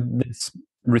through this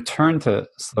return to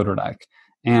Sloterdijk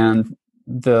and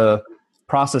the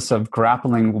process of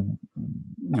grappling,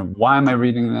 why am I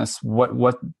reading this?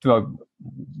 What do I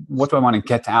want to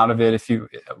get out of it?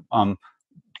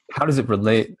 How does it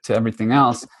relate to everything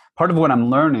else? Part of what I'm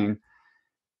learning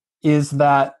is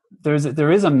that there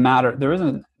is a matter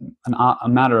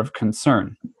of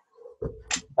concern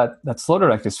that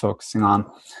Sloterdijk is focusing on,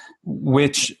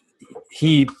 which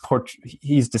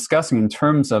he's discussing in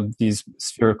terms of these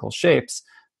spherical shapes,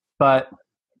 but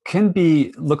can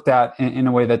be looked at in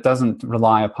a way that doesn't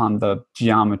rely upon the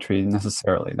geometry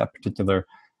necessarily, that particular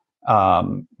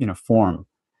form.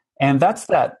 And that's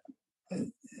that.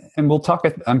 And we'll talk,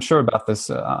 I'm sure, about this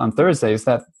on Thursday, is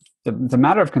that the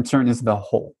matter of concern is the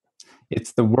whole.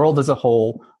 It's the world as a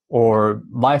whole, or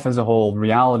life as a whole,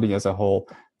 reality as a whole.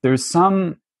 There's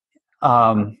some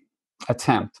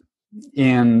attempt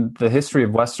in the history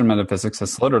of Western metaphysics,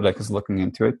 as Sloterdijk is looking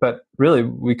into it, but really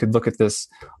we could look at this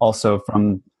also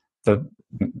from the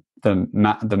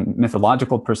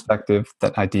mythological perspective,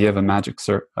 that idea of a magic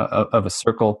of a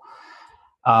circle,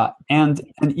 and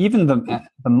even the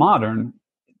modern.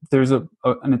 There's an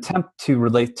attempt to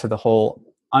relate to the whole,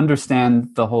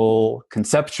 understand the whole,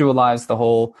 conceptualize the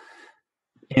whole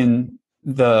in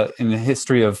the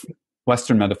history of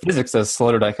Western metaphysics, as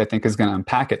Sloterdijk, I think, is going to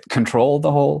unpack it. Control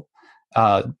the whole.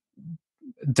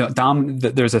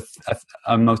 There's a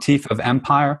motif of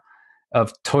empire,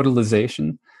 of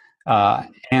totalization,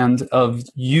 and of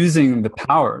using the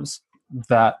powers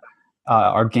that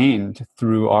are gained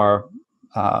through our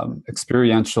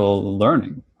experiential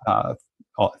learning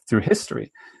through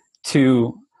history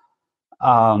to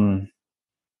not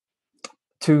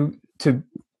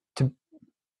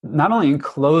only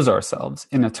enclose ourselves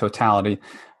in a totality,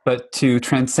 but to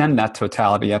transcend that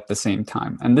totality at the same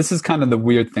time. And this is kind of the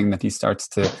weird thing that he starts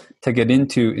to get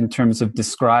into in terms of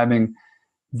describing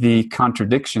the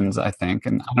contradictions, I think.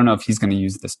 And I don't know if he's going to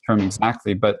use this term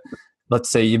exactly, but let's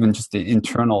say even just the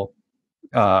internal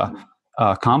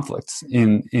conflicts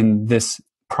in this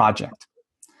project.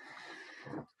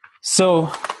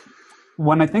 So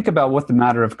when I think about what the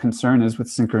matter of concern is with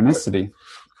synchronicity,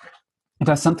 it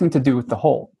has something to do with the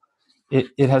whole.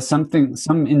 It has there's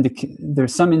some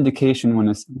indication when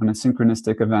a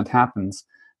synchronistic event happens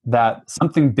that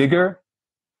something bigger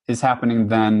is happening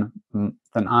than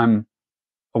I'm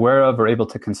aware of or able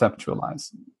to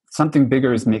conceptualize. Something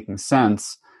bigger is making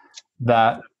sense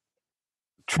that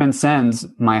transcends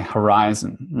my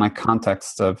horizon, my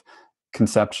context of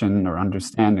conception or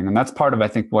understanding. And that's part of, I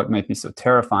think, what might be so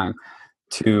terrifying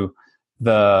to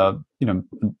the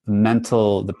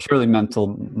purely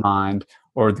mental mind,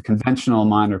 or the conventional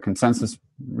mind, or consensus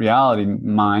reality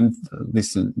mind, at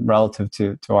least relative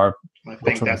to our. I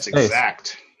think that's space.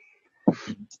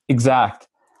 Exact.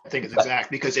 I think it's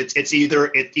exact because it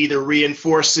either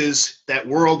reinforces that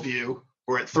worldview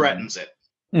or it threatens it.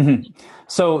 Mm-hmm.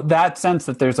 So that sense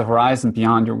that there's a horizon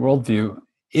beyond your worldview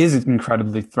is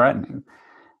incredibly threatening,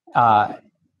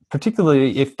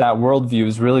 particularly if that worldview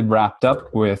is really wrapped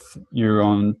up with your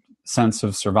own sense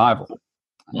of survival.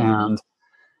 Mm-hmm. And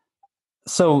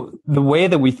so the way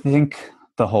that we think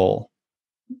the whole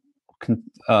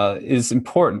is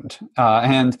important,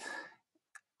 and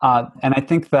I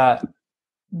think that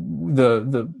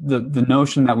the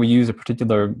notion that we use a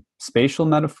particular spatial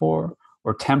metaphor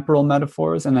or temporal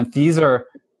metaphors, and that these are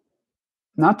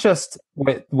not just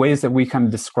ways that we kind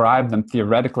of describe them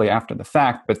theoretically after the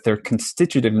fact, but they're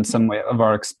constitutive in some way of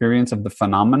our experience of the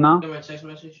phenomena. Text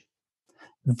message.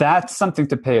 That's something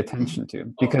to pay attention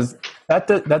to, because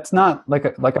that's not like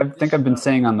I think I've been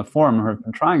saying on the forum, or have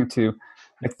been trying to,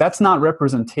 like, that's not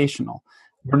representational.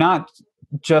 We're not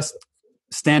just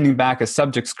standing back as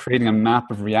subjects creating a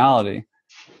map of reality,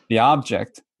 the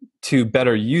object, to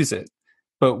better use it,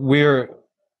 but we're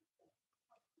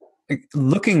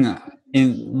looking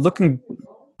in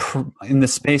the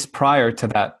space prior to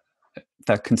that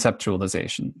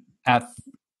conceptualization at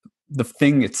the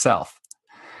thing itself.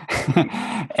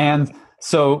 And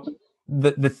so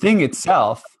the thing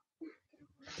itself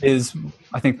is,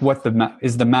 I think, what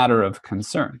is the matter of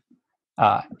concern,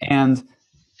 and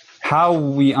how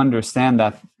we understand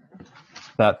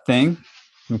that thing.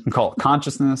 We can call it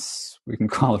consciousness. We can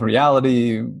call it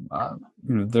reality.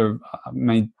 There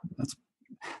may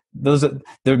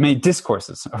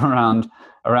discourses around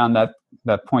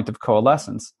that point of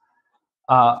coalescence.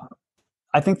 I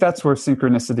think that's where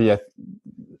synchronicity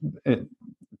it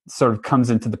sort of comes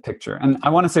into the picture. And I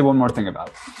want to say one more thing about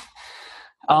it.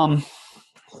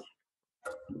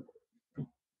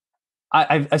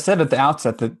 I said at the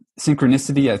outset that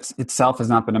synchronicity itself has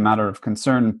not been a matter of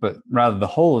concern, but rather the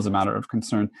whole is a matter of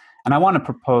concern. And I want to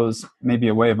propose maybe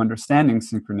a way of understanding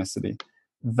synchronicity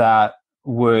that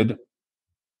would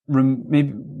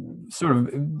maybe sort of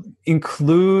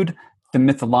include the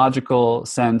mythological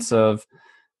sense of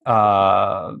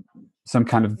some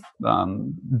kind of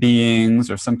beings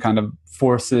or some kind of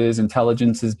forces,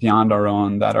 intelligences beyond our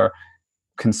own that are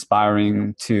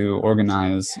conspiring to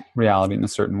organize reality in a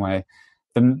certain way.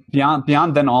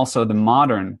 Beyond then also the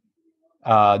modern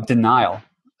denial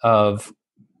of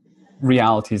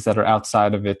realities that are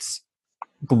outside of its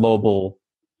global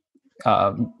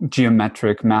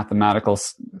geometric, mathematical,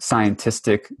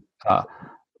 scientific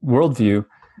worldview,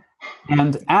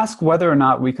 and ask whether or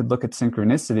not we could look at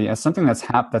synchronicity as something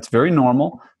that's very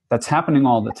normal, that's happening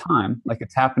all the time, like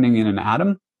it's happening in an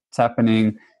atom, it's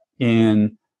happening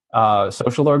in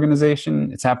social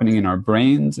organization, it's happening in our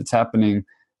brains, it's happening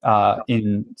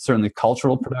in certainly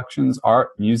cultural productions, art,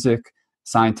 music,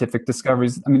 scientific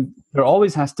discoveries. I mean, there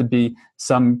always has to be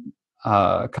some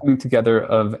coming together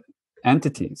of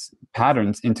entities,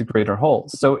 patterns into greater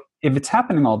wholes. So if it's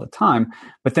happening all the time,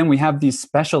 but then we have these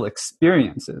special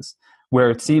experiences where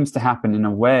it seems to happen in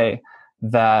a way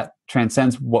that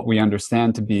transcends what we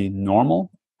understand to be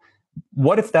normal,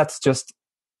 what if that's just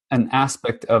an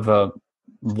aspect of a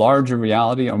larger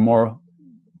reality, a more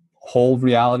whole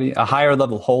reality, a higher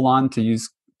level holon, to use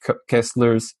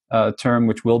Kessler's term,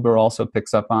 which Wilbur also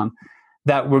picks up on,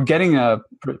 that we're getting a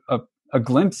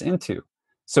glimpse into.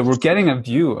 So we're getting a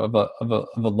view of a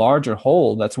larger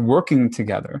whole that's working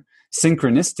together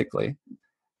synchronistically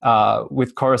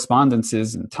with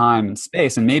correspondences in time and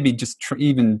space, and maybe just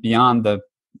even beyond the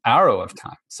arrow of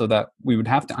time, so that we would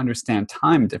have to understand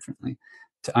time differently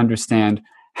to understand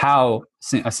how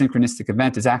a synchronistic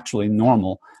event is actually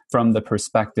normal from the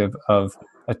perspective of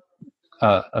a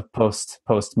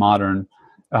postmodern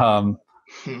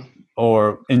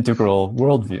or integral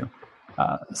worldview.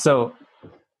 So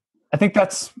I think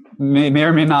that's may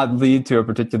or may not lead to a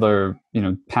particular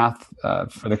path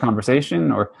for the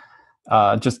conversation, or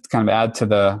just kind of add to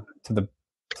the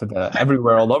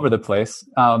everywhere, all over the place.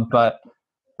 But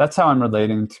that's how I'm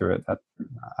relating to it at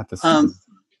this time.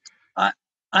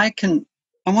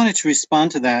 I wanted to respond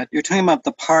to that. You're talking about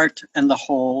the part and the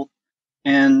whole,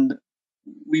 and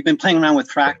we've been playing around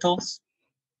with fractals,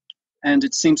 and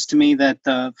it seems to me that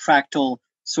the fractal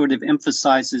sort of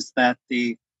emphasizes that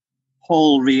the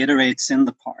whole reiterates in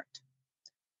the part.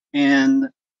 And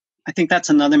I think that's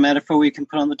another metaphor we can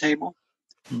put on the table,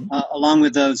 along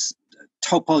with those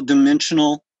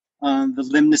topo-dimensional, the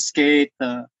lemniscate,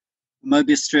 the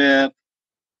Mobius strip,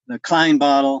 the Klein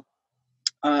bottle.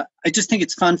 I just think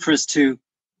it's fun for us to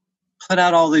put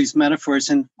out all these metaphors,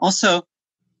 and also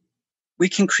we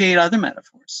can create other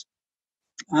metaphors.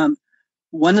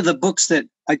 One of the books that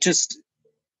I just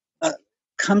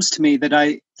comes to me that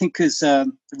I think is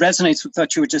resonates with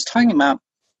what you were just talking about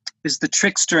is The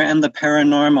Trickster and the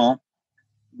Paranormal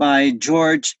by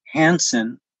George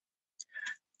Hansen.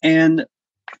 And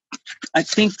I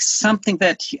think something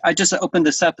that I just opened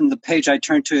this up, and the page I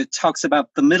turned to, it talks about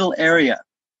the middle area,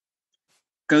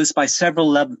 goes by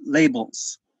several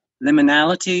labels: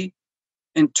 liminality,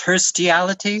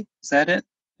 interstiality, Is that it?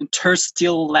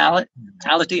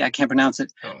 Interstitiality, I can't pronounce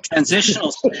it. Oh.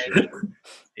 Transitional space.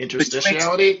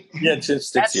 Interstitiality? Yeah, it's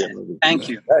interstitiality. Thank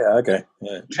you. Yeah, okay.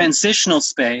 Yeah. Transitional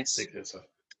space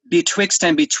betwixt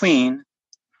and between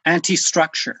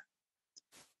anti-structure.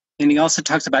 And he also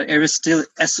talks about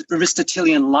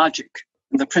Aristotelian logic,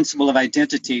 and the principle of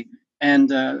identity, and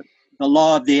the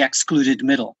law of the excluded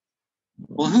middle.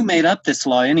 Well, who made up this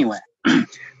law anyway?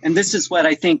 And this is what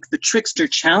I think the trickster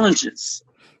challenges.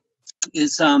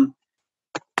 Is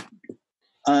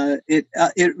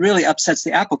it really upsets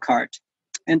the apple cart.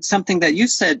 And something that you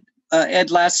said, Ed,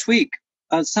 last week,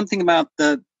 something about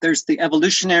there's the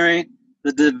evolutionary,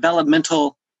 the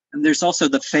developmental, and there's also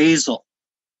the phasal.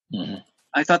 Mm-hmm.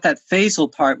 I thought that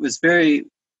phasal part was very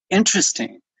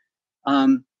interesting,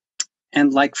 and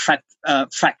like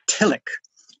fractilic,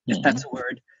 if mm-hmm. that's a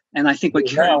word. And I think what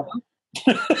Carrie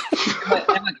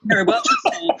Welch is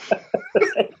saying,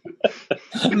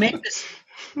 you make this.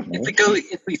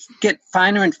 If we get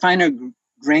finer and finer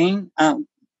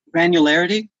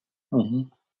granularity,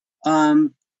 mm-hmm.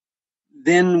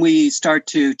 Then we start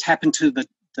to tap into the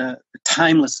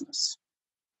timelessness,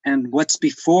 and what's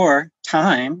before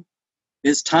time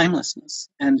is timelessness,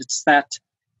 and it's that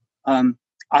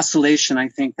oscillation. I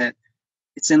think that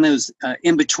it's in those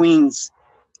in betweens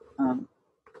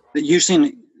that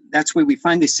usually that's where we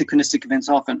find these synchronistic events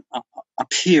often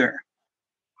appear,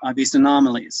 these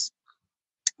anomalies.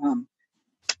 And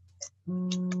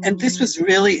this was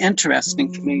really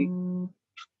interesting for me,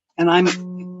 and I'm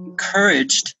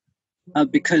encouraged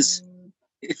because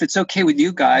if it's okay with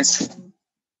you guys,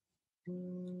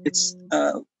 it's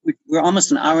we're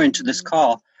almost an hour into this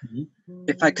call. Mm-hmm.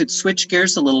 If I could switch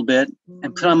gears a little bit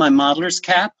and put on my modeler's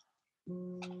cap,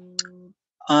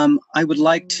 I would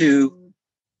like to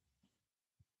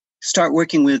start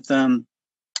working with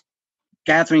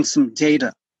gathering some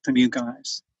data from you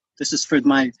guys. This is for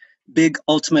my big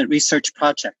ultimate research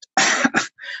project,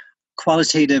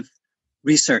 qualitative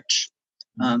research.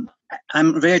 I'm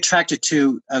very attracted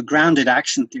to grounded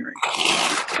action theory.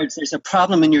 There's a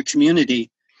problem in your community,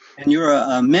 and you're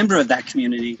a member of that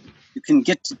community. You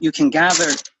can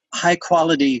gather high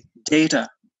quality data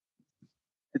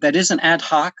that isn't ad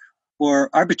hoc or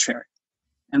arbitrary,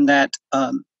 and that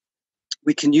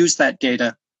we can use that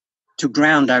data to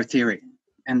ground our theory.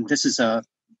 And this is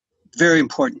very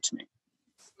important to me.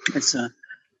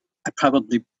 I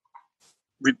probably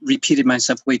repeated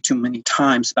myself way too many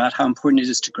times about how important it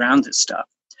is to ground this stuff.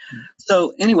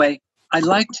 So anyway, I'd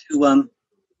like to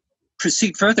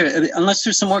proceed further, unless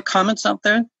there's some more comments out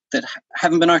there that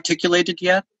haven't been articulated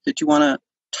yet that you want to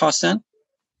toss in.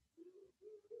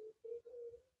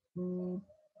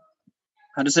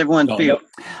 How does everyone feel?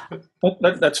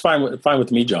 That's fine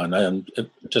with me, John.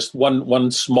 Just one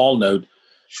small note.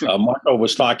 Sure. Marco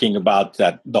was talking about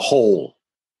the whole,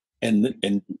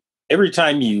 and every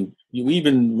time you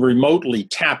even remotely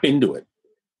tap into it,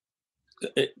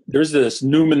 there's this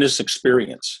numinous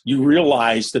experience. You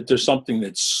realize that there's something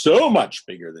that's so much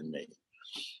bigger than me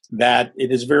that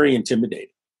it is very intimidating.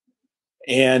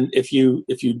 And if you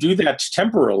do that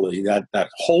temporarily, that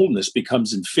wholeness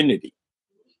becomes infinity.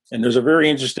 And there's a very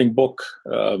interesting book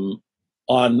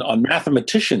on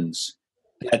mathematicians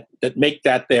that make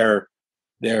that their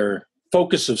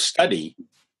focus of study,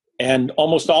 and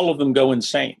almost all of them go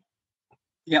insane.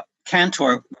 Yeah,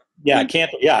 Cantor. Yeah,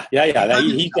 Cantor. Yeah.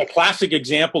 He's a classic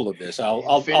example of this.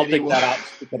 I'll take that out,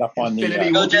 stick it up on the.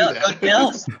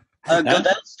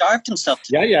 Godel starved himself.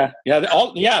 Yeah.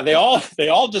 They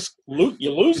all just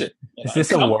lose it. Is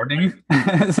this a warning?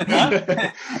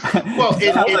 Well,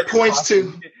 it points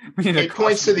to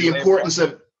the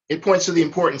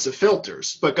importance of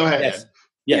filters. But go ahead.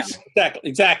 Yes.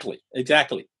 Exactly.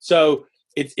 So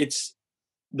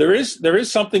there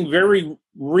is something very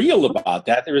real about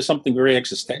that. There is something very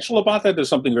existential about that. There's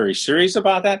something very serious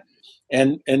about that.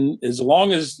 And as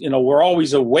long as we're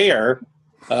always aware.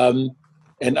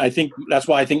 And I think that's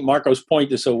why I think Marco's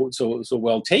point is so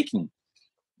well taken.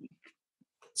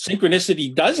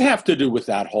 Synchronicity does have to do with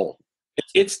that whole.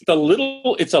 It's a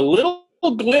little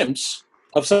glimpse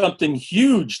of something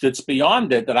huge that's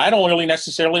beyond it that I don't really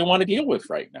necessarily want to deal with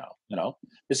right now.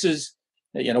 This is,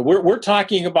 we're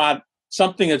talking about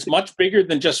something that's much bigger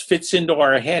than just fits into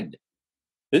our head.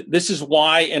 This is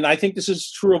why, and I think this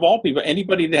is true of all people.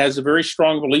 Anybody that has a very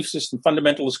strong belief system,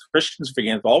 fundamentalist Christians,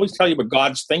 will always tell you about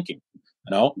God's thinking.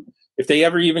 If they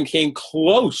ever even came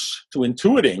close to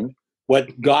intuiting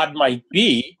what God might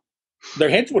be, their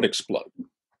heads would explode,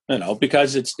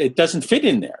 because it doesn't fit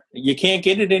in there. You can't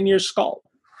get it in your skull.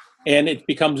 And it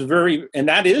becomes and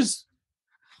that is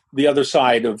the other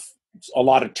side of a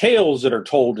lot of tales that are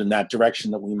told in that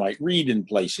direction that we might read in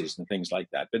places and things like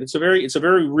that. But it's a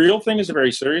very real thing. It's a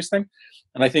very serious thing,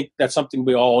 and I think that's something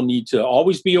we all need to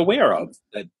always be aware of.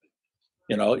 That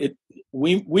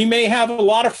we may have a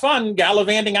lot of fun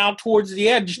gallivanting out towards the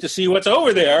edge to see what's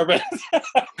over there, but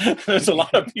there's a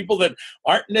lot of people that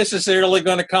aren't necessarily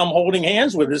going to come holding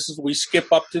hands with us as we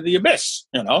skip up to the abyss.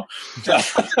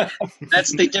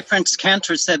 That's the difference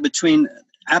Cantor said between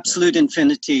absolute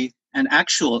infinity and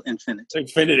actual infinity.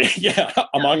 Infinity, yeah,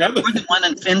 among other things. More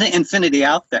than one infinity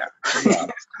out there. Yeah.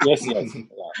 Yes.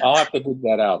 I'll have to dig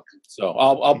that out. So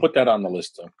I'll put that on the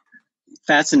list too.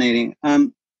 Fascinating.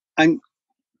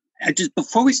 I just,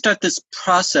 before we start this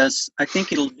process, I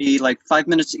think it'll be like 5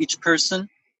 minutes each person,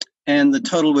 and the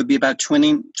total would be about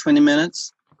 20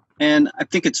 minutes. And I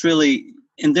think it's really,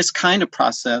 in this kind of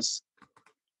process,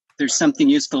 there's something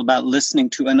useful about listening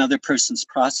to another person's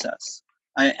process.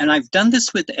 And I've done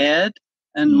this with Ed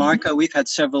and Marco. We've had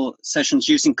several sessions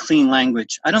using clean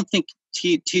language. I don't think,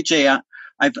 TJ,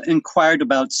 I've inquired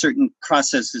about certain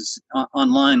processes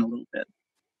online a little bit.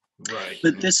 Right.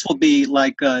 But this will be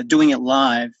like doing it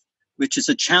live, which is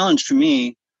a challenge for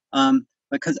me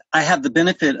because I have the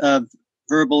benefit of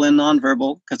verbal and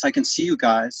nonverbal because I can see you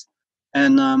guys.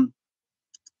 And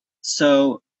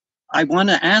so I want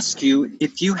to ask you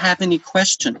if you have any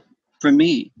question for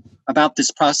me about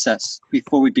this process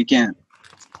before we begin.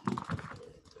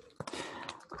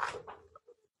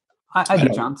 I do,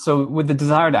 John. So would the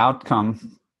desired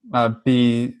outcome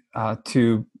be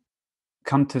to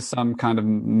come to some kind of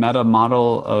meta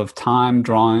model of time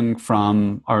drawing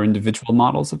from our individual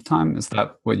models of time? Is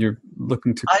that what you're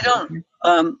looking to? I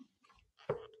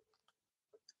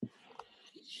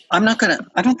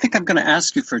don't think I'm gonna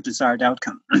ask you for a desired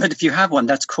outcome, but if you have one,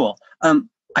 that's cool.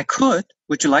 I could.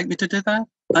 Would you like me to do that?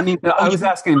 I mean, I was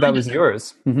asking if that was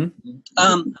yours.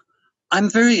 Mm-hmm. I'm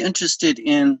very interested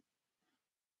in,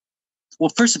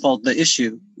 well, first of all, the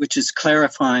issue, which is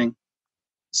clarifying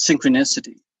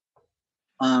synchronicity.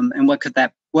 And what could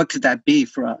that be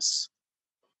for us?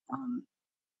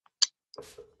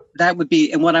 That would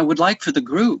be, and what I would like for the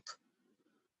group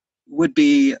would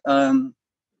be a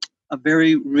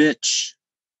very rich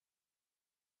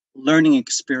learning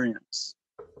experience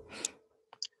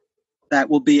that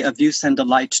will be of use and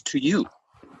delight to you.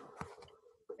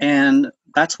 And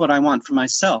that's what I want for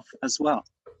myself as well.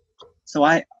 So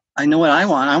I know what I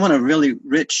want. I want a really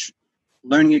rich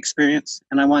learning experience,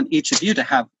 and I want each of you to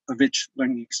have a rich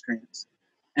learning experience.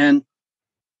 And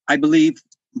I believe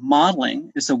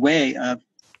modeling is a way of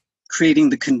creating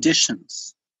the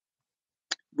conditions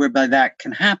whereby that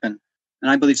can happen.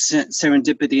 And I believe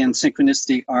serendipity and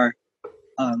synchronicity are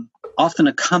often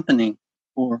accompanying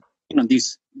or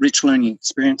these rich learning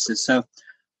experiences. So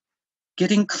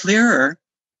getting clearer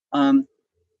and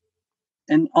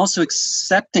also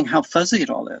accepting how fuzzy it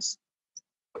all is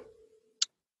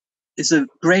of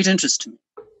great interest to me.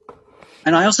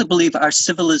 And I also believe our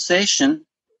civilization,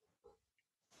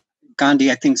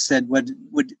 Gandhi, I think, said,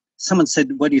 someone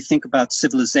said, what do you think about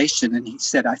civilization? And he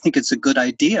said, I think it's a good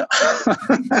idea.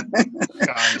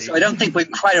 So I don't think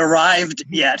we've quite arrived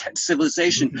yet at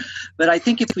civilization. But I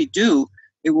think if we do,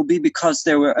 it will be because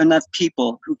there were enough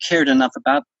people who cared enough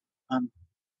about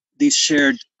these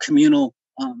shared communal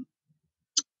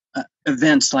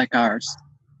events like ours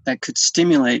that could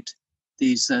stimulate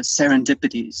these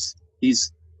serendipities,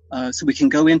 so we can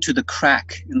go into the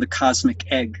crack in the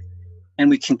cosmic egg, and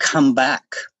we can come back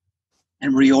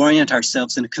and reorient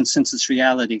ourselves in a consensus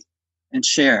reality and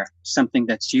share something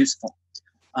that's useful.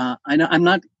 I know I'm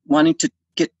not wanting to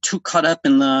get too caught up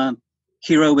in the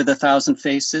hero with 1,000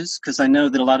 faces, because I know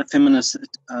that a lot of feminists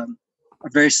are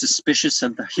very suspicious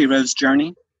of the hero's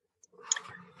journey.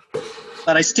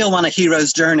 But I still want a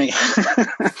hero's journey.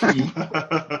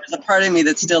 There's a part of me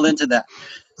that's still into that.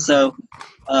 So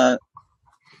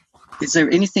is there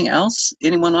anything else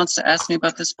anyone wants to ask me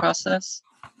about this process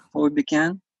before we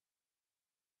begin?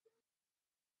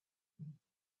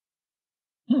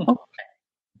 Okay.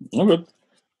 I'm good.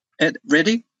 Ed,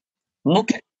 ready?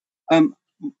 Okay.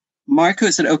 Marco,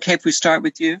 is it okay if we start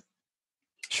with you?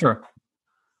 Sure.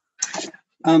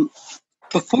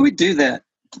 Before we do this,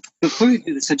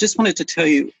 I just wanted to tell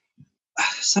you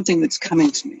something that's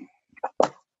coming to me.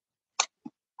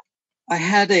 I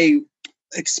had a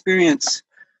experience,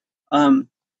 the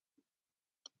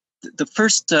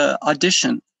first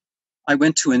audition I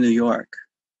went to in New York.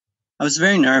 I was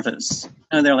very nervous.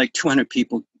 There were like 200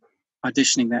 people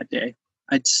auditioning that day.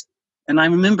 And I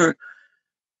remember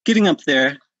getting up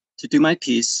there to do my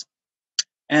piece,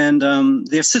 and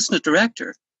the assistant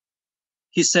director,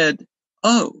 he said,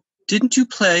 "Oh, didn't you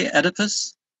play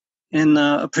Oedipus in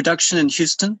a production in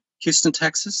Houston Houston,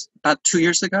 Texas, about 2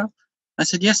 years ago? I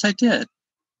said, yes, I did.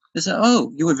 They said,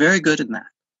 oh, you were very good in that.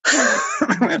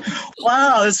 I went,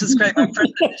 wow, this is great. My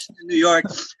first audition in New York,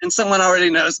 and someone already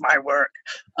knows my work.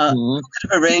 Who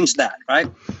could have arranged that,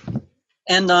 right?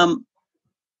 And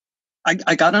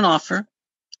I got an offer.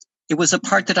 It was a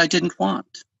part that I didn't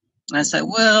want. And I said,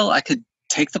 well, I could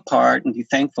take the part and be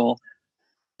thankful.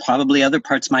 Probably other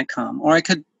parts might come. Or I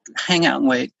could hang out and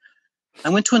wait. I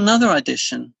went to another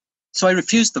audition. So I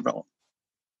refused the role.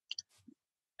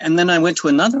 And then I went to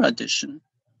another audition.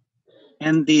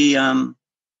 And there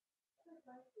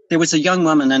was a young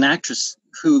woman, an actress,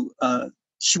 who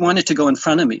she wanted to go in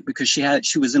front of me because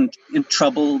she was in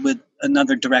trouble with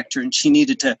another director and she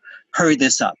needed to hurry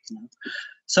this up. You know?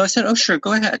 So I said, oh, sure,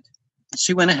 go ahead.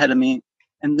 She went ahead of me.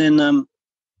 And then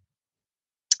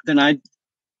I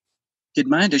did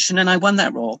my audition and I won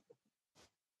that role.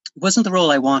 It wasn't the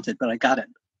role I wanted, but I got it,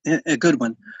 a good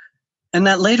one. And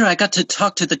that later I got to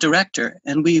talk to the director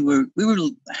and we were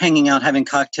hanging out, having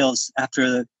cocktails after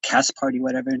the cast party,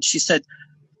 whatever. And she said,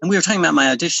 and we were talking about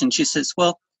my audition. She says,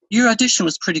 well, your audition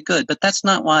was pretty good, but that's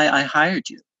not why I hired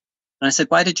you. And I said,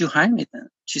 why did you hire me then?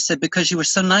 She said, because you were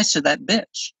so nice to that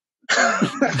bitch.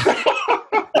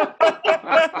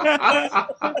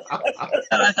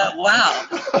 And I thought, wow,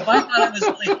 if I thought I was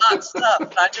really hot stuff,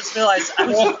 and I just realized I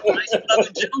was just a nice brother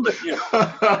gentleman, you know.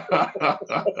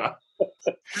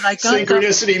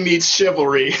 Synchronicity meets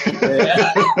chivalry.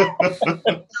 Yeah.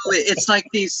 So it's like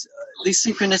these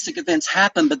synchronistic events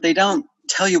happen, but they don't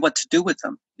tell you what to do with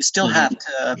them. You still have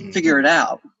to figure it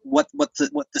out.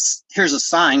 Here's a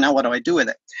sign. Now what do I do with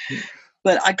it?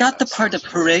 But I got the part of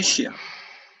Horatio.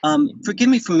 Forgive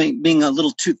me for being a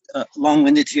little too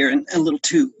long-winded here and a little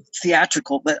too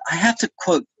theatrical, but I have to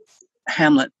quote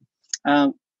Hamlet.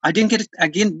 I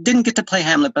didn't get to play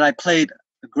Hamlet, but I played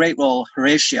a great role,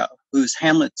 Horatio, who's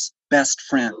Hamlet's best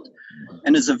friend,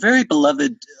 and is a very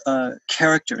beloved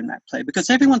character in that play because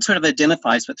everyone sort of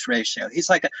identifies with Horatio. He's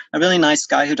like a really nice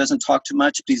guy who doesn't talk too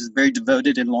much, but he's very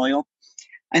devoted and loyal.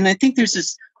 And I think there's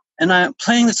this, and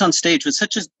playing this on stage was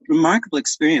such a remarkable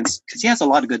experience because he has a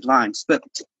lot of good lines. But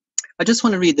I just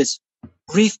want to read this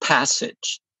brief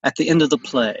passage at the end of the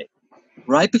play,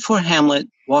 right before Hamlet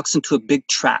walks into a big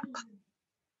trap,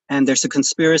 and there's a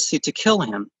conspiracy to kill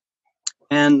him.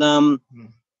 And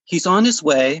he's on his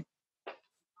way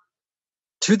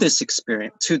to this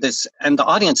experience, and the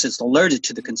audience is alerted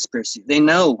to the conspiracy. They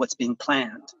know what's being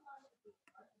planned.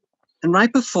 And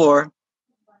right before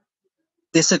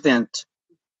this event,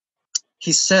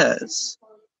 he says,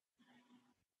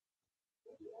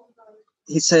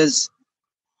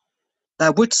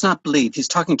 thou wouldst not believe, he's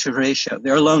talking to Horatio,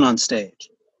 they're alone on stage.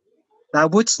 Thou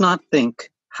wouldst not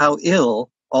think how ill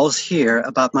all's here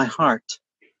about my heart,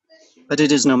 but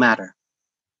it is no matter.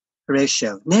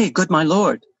 Horatio, nay, good my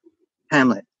lord.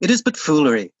 Hamlet, it is but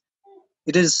foolery.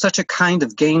 It is such a kind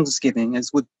of gainsgiving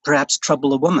as would perhaps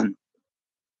trouble a woman.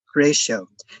 Horatio,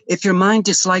 if your mind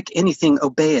dislike anything,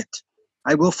 obey it.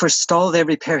 I will forestall their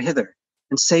repair hither,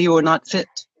 and say you are not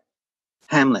fit.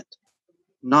 Hamlet,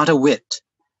 not a whit.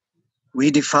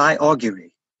 We defy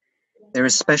augury. There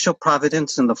is special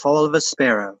providence in the fall of a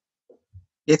sparrow.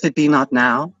 If it be not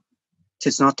now,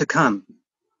 'tis not to come.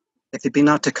 If it be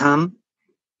not to come,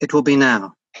 it will be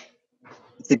now.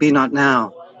 If it be not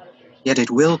now, yet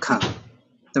it will come.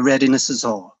 The readiness is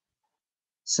all.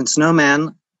 Since no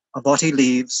man of what he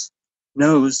leaves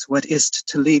knows what is't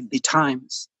to leave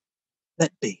betimes,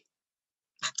 let be.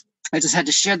 I just had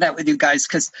to share that with you guys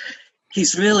because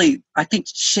he's really, I think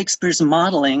Shakespeare's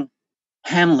modeling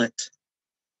Hamlet,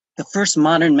 the first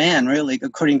modern man, really,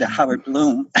 according to Howard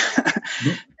Bloom.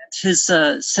 His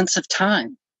sense of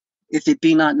time. If it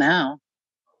be not now,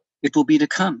 it will be to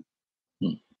come.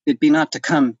 It be not to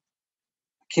come.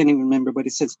 I can't even remember what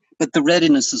he says, but the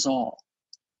readiness is all.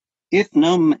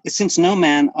 Since no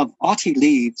man of aught he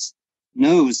leaves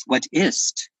knows what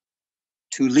is't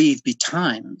to leave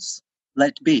betimes,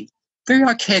 let be. Very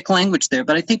archaic language there,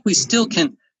 but I think we still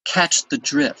can catch the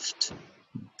drift.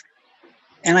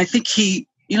 And I think he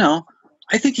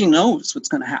knows what's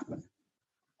going to happen,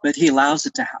 but he allows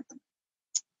it to happen.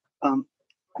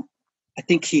 I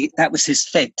think that was his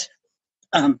fate.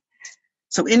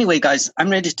 So anyway, guys, I'm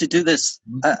ready to do this.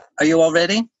 Are you all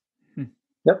ready?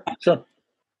 Yep, sure.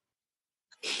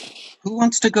 Who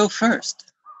wants to go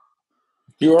first?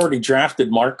 You already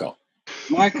drafted Marco.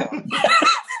 Marco.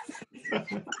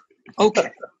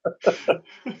 Okay.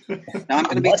 Now I'm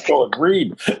going to be. Marco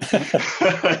agreed. If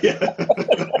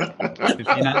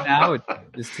you're not now, it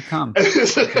is to come.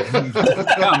 It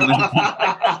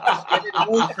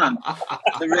will come.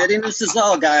 The readiness is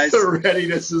all, guys. The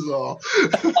readiness is all.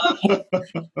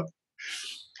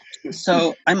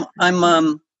 So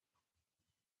I'm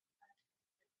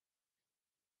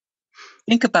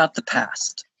think about the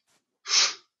past,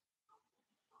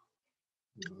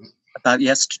 about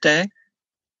yesterday,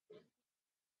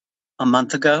 a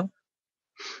month ago,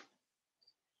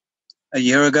 a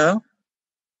year ago,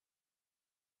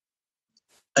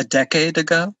 a decade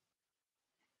ago,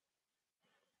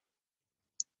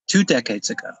 2 decades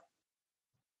ago.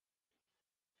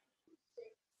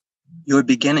 Your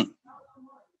beginning.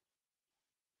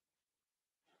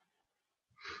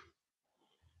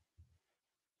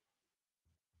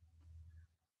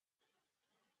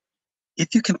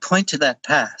 If you can point to that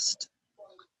past,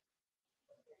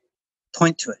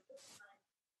 point to it.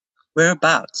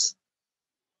 Whereabouts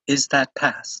is that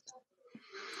past?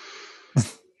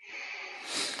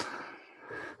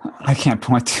 I can't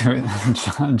point to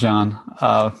it, John.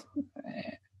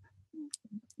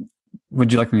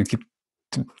 Would you like me to keep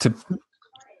to?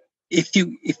 If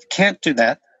you can't do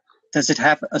that, does it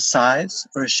have a size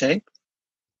or a shape?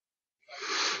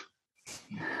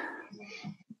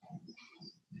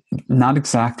 Not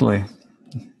exactly.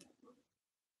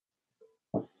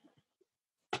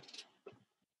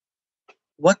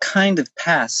 What kind of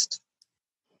past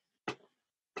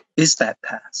is that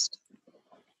past?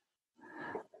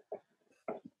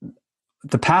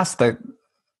 The past that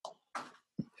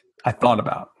I thought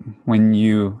about when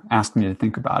you asked me to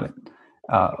think about it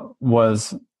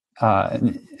was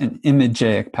an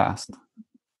imagic past.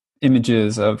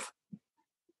 Images of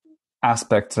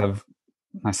aspects of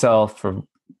myself or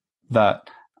that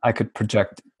I could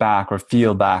project back or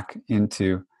feel back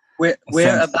into.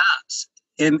 Whereabouts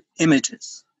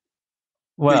images?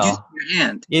 Well, you're using your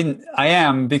hand. I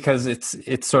am, because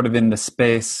it's sort of in the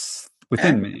space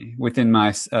within me, within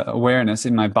my awareness,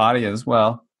 in my body as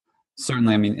well.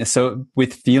 Certainly, I mean, so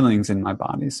with feelings in my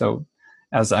body. So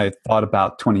as I thought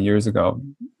about 20 years ago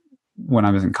when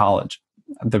I was in college,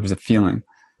 there was a feeling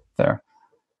there.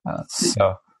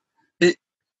 So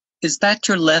is that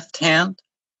your left hand?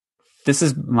 This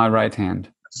is my right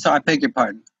hand. So I beg your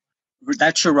pardon.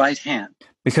 That's your right hand.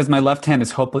 Because my left hand is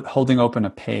holding open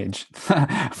a page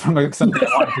from something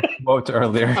I wanted to quote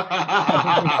earlier.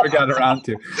 I never got around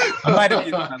to. I might have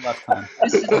used my left hand.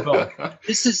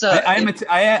 This is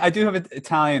I do have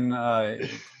Italian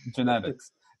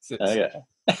genetics. Okay.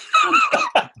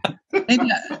 Maybe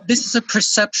this is a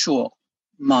perceptual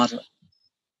model.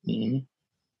 Mm-hmm.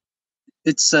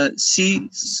 It's see,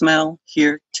 smell,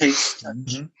 hear, taste,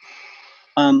 touch.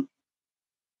 Mm-hmm.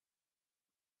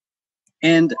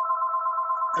 And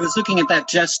I was looking at that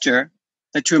gesture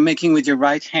that you're making with your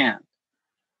right hand.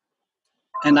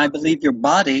 And I believe your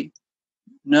body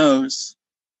knows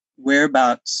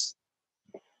whereabouts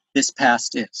this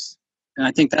past is. And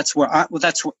I think that's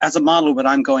that's as a model what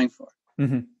I'm going for.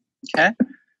 Mm-hmm. Okay?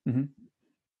 Mm-hmm.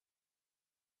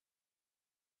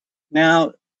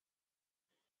 Now,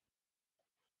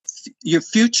 your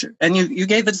future, and you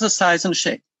gave it a size and a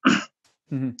shape.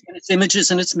 Mm-hmm. And its images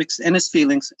and its mix and its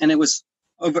feelings, and it was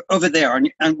over there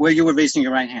on where you were raising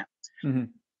your right hand. Mm-hmm.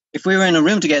 If we were in a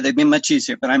room together, it'd be much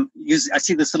easier. But I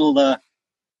see this little the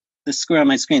square on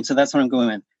my screen, so that's what I'm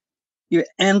going in.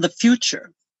 And the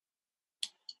future.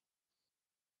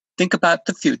 Think about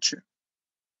the future.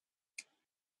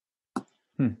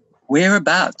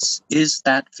 Whereabouts is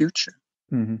that future?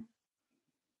 Mm-hmm.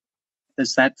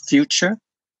 Does that future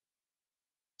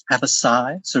have a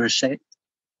size or a shape?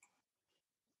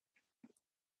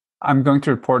 I'm going to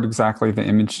report exactly the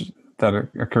image that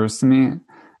occurs to me.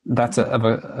 That's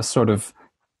a sort of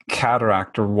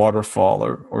cataract or waterfall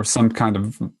or some kind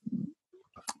of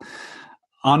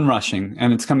onrushing,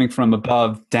 and it's coming from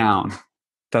above down.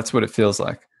 That's what it feels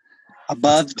like.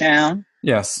 Above down?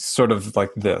 Yes, sort of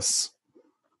like this.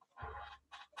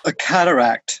 A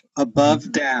cataract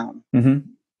above down. Mm-hmm.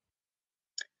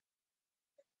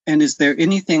 And is there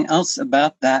anything else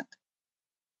about that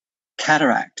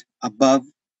cataract above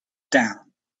down?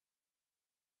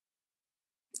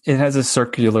 It has a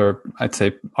circular, I'd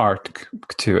say, arc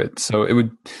to it. So it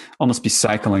would almost be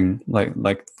cycling like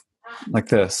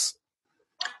this.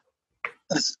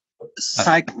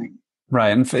 Cycling. Right.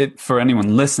 And for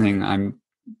anyone listening, I'm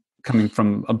coming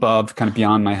from above, kind of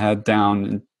beyond my head, down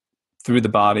and through the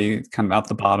body, kind of out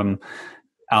the bottom,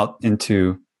 out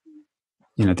into,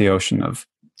 the ocean of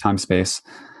time, space.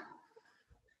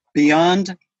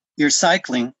 Beyond your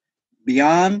cycling,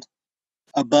 beyond,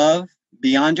 above,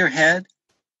 beyond your head,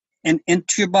 and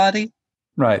into your body?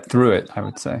 Right, through it, I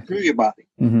would say. Through your body.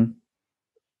 Mm-hmm.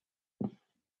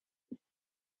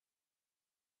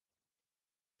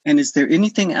 And is there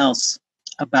anything else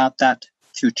about that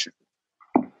future?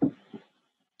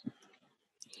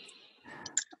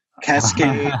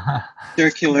 cascade,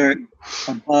 circular,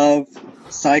 above,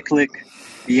 cyclic,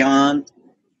 beyond,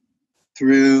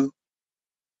 through.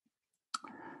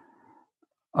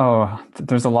 Oh,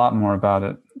 there's a lot more about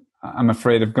it. I'm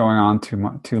afraid of going on too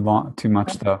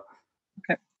much though.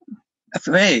 Okay.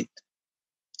 Afraid.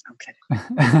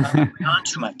 Okay. Not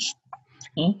too much.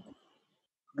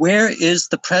 Where is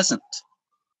the present?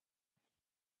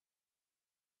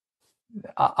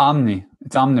 Omni.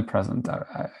 It's omnipresent.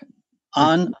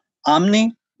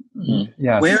 Omni?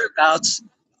 Yes. Whereabouts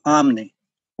omni?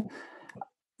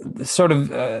 Sort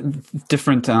of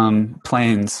different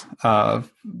planes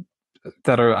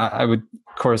that are, I would,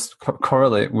 of course,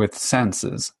 correlate with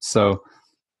senses. So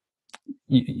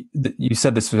you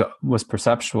said this was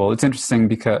perceptual. It's interesting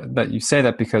that you say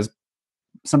that, because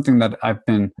something that I've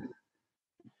been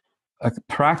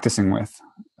practicing with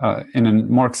in a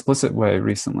more explicit way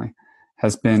recently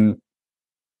has been,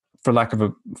 for lack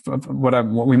of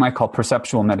what we might call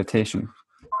perceptual meditation.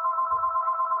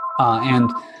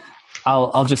 And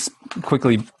I'll just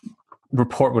quickly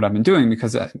report what I've been doing,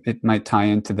 because it might tie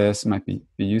into this, it might be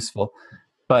useful.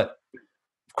 But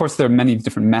of course, there are many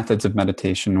different methods of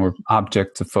meditation or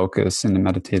objects of focus in a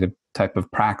meditative type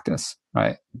of practice,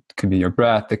 right? It could be your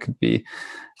breath, it could be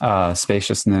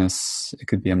spaciousness, it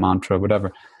could be a mantra,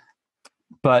 whatever.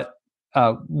 But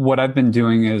what I've been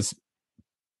doing is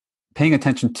paying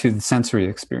attention to the sensory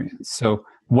experience. So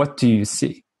what do you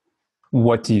see?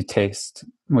 What do you taste?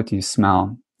 What do you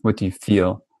smell? What do you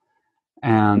feel?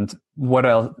 And what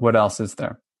else is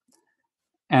there?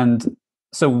 And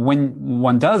so when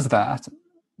one does that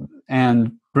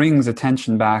and brings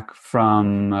attention back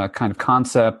from a kind of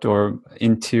concept or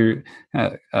into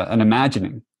an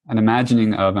imagining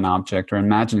of an object, or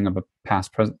imagining of a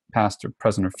past or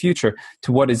present or future,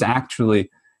 to what is actually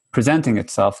presenting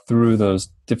itself through those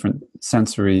different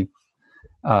sensory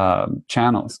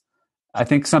channels, I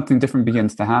think something different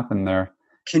begins to happen there.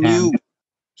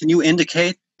 Can you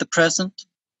indicate the present?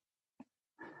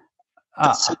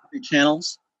 The sensory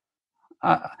channels?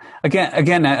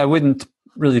 Again, I wouldn't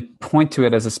really point to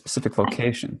it as a specific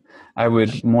location. I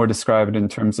would more describe it in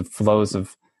terms of flows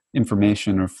of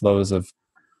information or flows of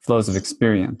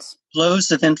experience.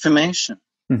 Flows of information.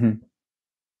 Mm-hmm.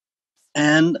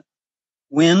 And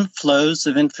when flows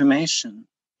of information,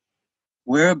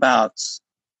 whereabouts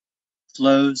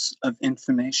flows of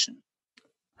information?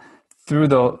 Through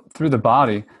the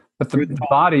body, but the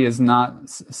body is not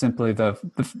simply the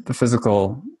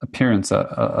physical appearance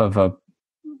of a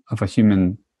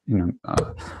human,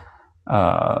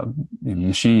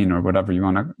 machine or whatever you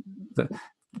want to.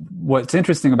 What's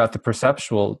interesting about the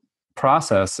perceptual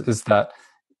process is that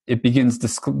it begins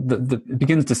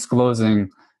disclosing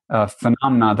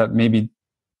phenomena that maybe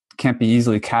can't be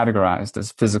easily categorized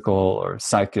as physical or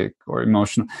psychic or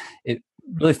emotional.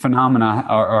 Phenomena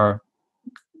are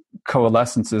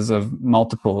coalescences of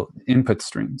multiple input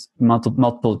streams,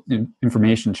 multiple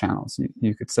information channels,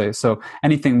 you could say. So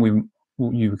anything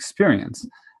you experience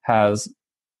has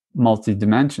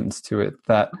multi-dimensions to it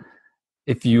that,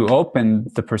 if you open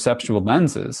the perceptual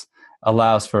lenses,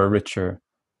 allows for a richer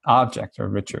object or a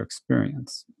richer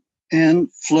experience.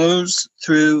 And flows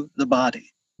through the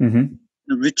body. Mm-hmm.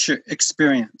 A richer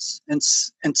experience and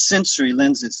sensory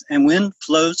lenses. And when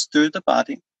flows through the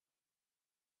body,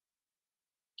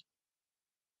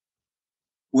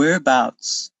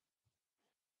 whereabouts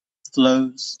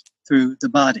flows through the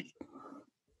body?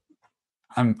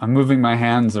 I'm moving my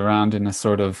hands around in a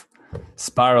sort of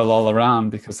spiral all around,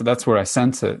 because that's where I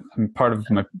sense it. And part of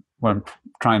what I'm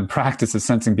trying to practice is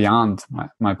sensing beyond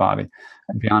my body,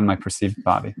 beyond my perceived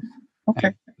body. Okay.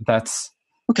 And that's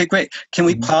okay. Great. Can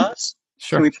we pause?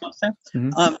 Sure. Can we pause there?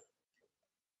 Mm-hmm.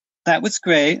 That was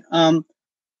great. I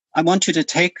want you to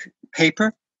take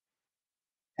paper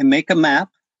and make a map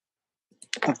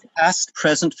of past,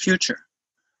 present, future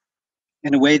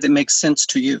in a way that makes sense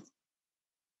to you.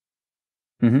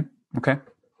 Mm-hmm. Okay.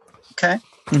 Okay.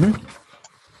 Mm-hmm.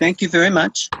 Thank you very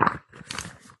much.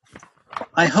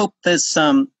 I hope this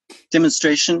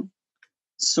demonstration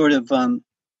sort of,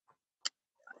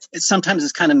 sometimes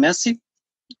it's kind of messy,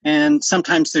 and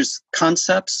sometimes there's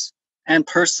concepts and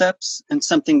percepts and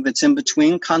something that's in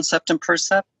between concept and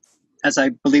percept, as I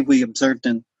believe we observed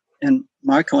in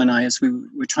Marco and I as we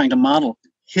were trying to model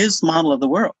his model of the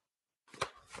world,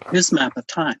 his map of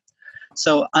time.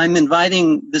 So I'm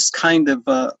inviting this kind of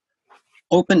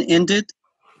open-ended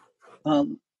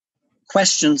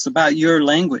questions about your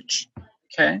language,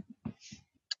 okay?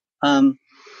 And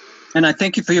I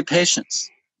thank you for your patience.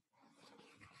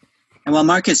 And while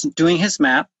Mark is doing his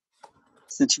map,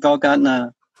 since you've all gotten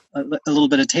a little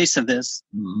bit of taste of this,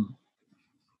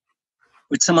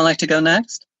 would someone like to go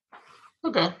next?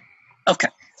 Okay. Okay.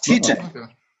 TJ.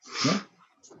 Okay. Yeah.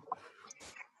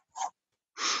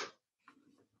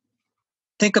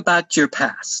 Think about your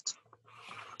past.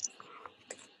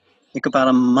 Think about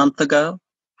a month ago,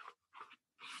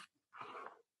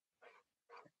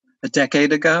 a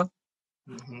decade ago,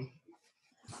 Mm-hmm.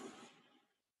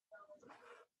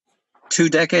 2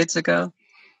 decades ago,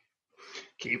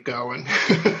 Keep going.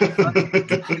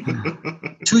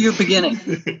 to your beginning.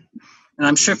 And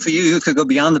I'm sure for you, you could go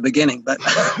beyond the beginning, but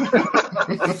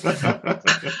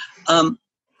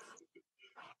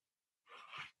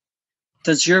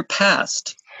does your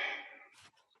past,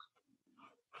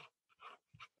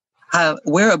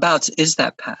 whereabouts is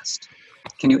that past?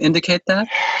 Can you indicate that?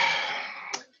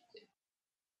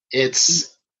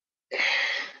 It's,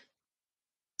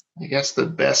 I guess, the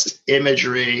best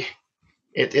imagery.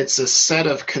 It's a set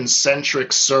of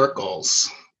concentric circles.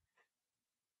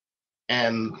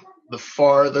 And the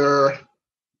farther,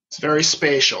 it's very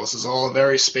spatial. This is all a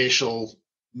very spatial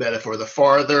metaphor. The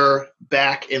farther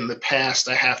back in the past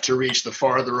I have to reach, the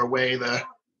farther away the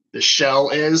shell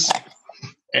is.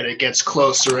 And it gets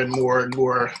closer and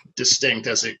more distinct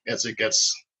as it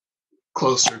gets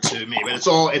closer to me. But it's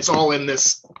all in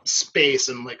this space,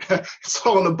 and like it's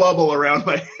all in a bubble around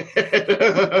my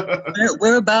head.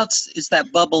 Whereabouts is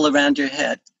that bubble around your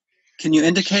head? Can you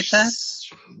indicate that?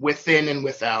 Within and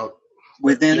without.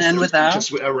 Within and without?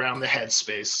 Just around the head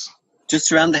space.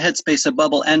 Just around the head space, a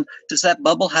bubble. And does that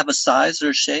bubble have a size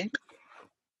or shape?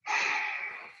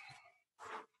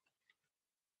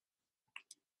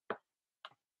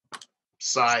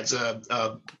 Size,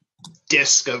 a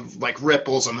disc of like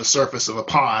ripples on the surface of a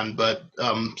pond, but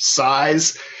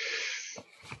size,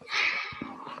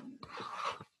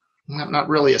 not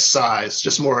really a size,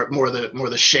 just more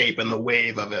the shape and the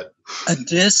wave of it. A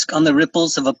disc on the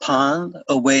ripples of a pond,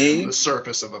 a wave? On the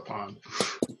surface of a pond.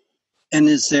 And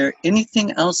is there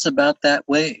anything else about that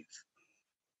wave?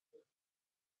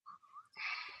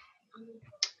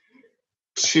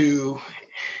 To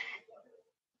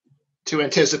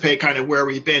anticipate kind of where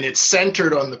we've been, it's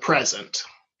centered on the present.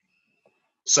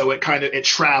 So it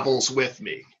travels with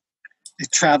me.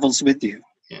 It travels with you.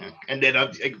 Yeah. And then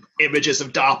images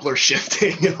of Doppler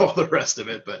shifting and all the rest of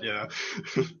it, but yeah.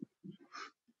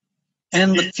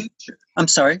 And the future. I'm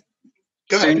sorry.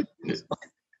 Go ahead. Okay.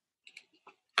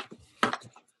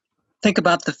 Think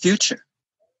about the future.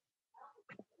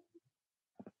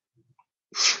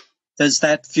 Does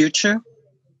that future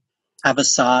have a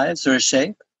size or a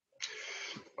shape?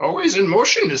 Always in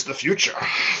motion is the future.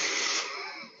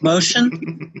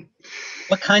 Motion?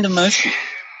 What kind of motion?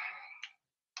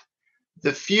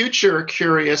 The future,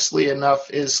 curiously enough,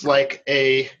 is like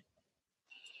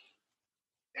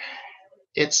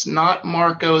it's not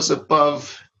Marco's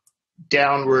above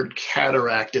downward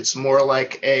cataract. It's more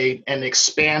like an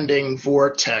expanding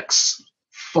vortex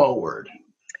forward.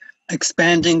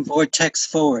 Expanding vortex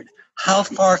forward. How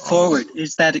far forward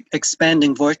is that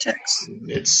expanding vortex?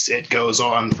 It goes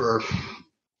on for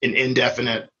an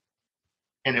indefinite,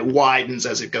 and it widens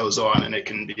as it goes on, and it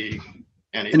can be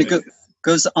anything. And it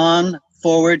goes on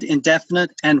forward,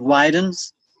 indefinite, and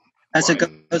widens as it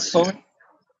goes forward? Yeah.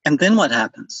 And then what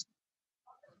happens?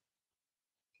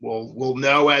 We'll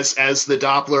know as the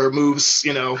Doppler moves,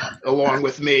 along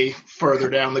with me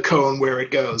further down the cone where it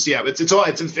goes. Yeah,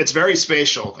 it's very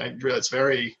spatial. It's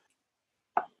very,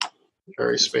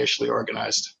 very spatially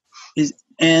organized. Is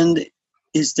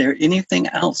there anything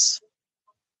else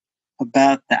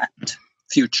about that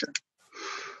future?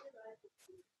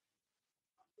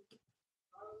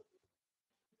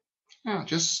 Yeah,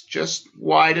 just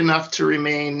wide enough to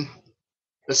remain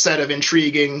a set of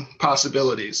intriguing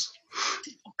possibilities.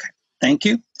 Okay, thank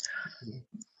you.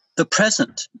 The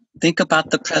present. Think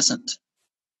about the present.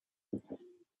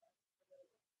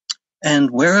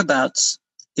 And whereabouts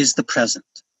is the present?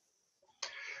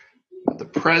 The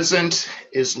present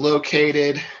is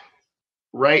located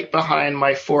right behind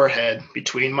my forehead,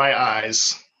 between my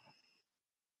eyes.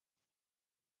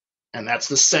 And that's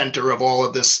the center of all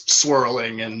of this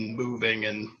swirling and moving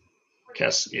and,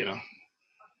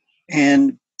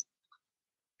 And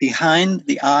behind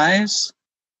the eyes?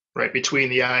 Right between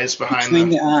the eyes, between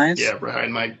the eyes? Yeah,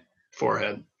 behind my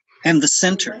forehead. And the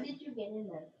center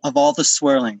of all the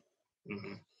swirling.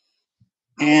 Mm-hmm.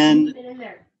 And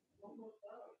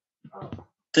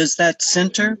does that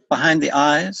center behind the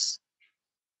eyes,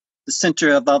 the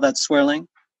center of all that swirling,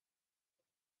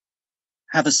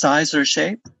 have a size or a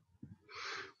shape?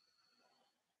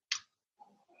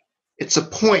 It's a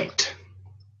point.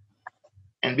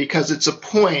 And because it's a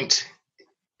point,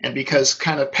 and because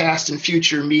kind of past and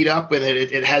future meet up in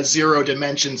it, it has 0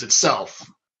 dimensions itself,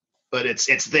 but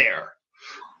it's there.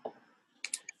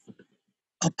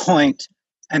 a point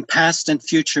and past and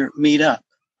future meet up?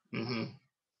 Mm-hmm.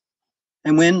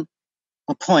 And when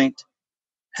a point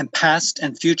and past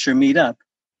and future meet up,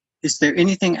 is there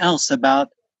anything else about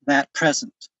that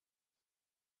present?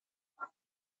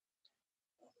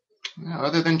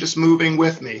 Other than just moving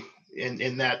with me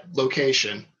in that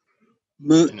location.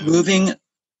 You know? Moving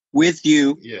with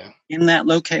you Yeah. in that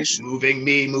location. Moving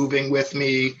with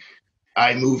me.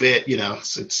 I move it, you know,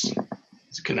 it's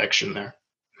a connection there.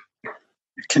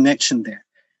 Connection there.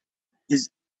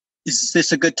 Is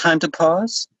this a good time to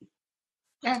pause?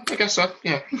 Yeah, I guess so,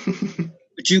 yeah.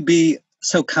 Would you be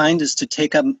so kind as to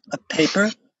take a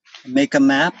paper and make a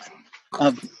map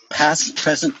of past,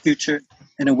 present, future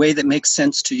in a way that makes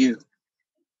sense to you?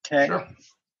 Okay? Sure.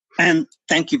 And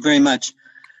thank you very much.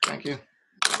 Thank you.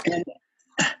 And,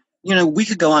 you know, we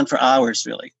could go on for hours,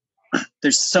 really.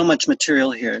 There's so much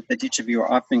material here that each of you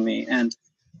are offering me. And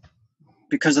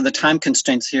because of the time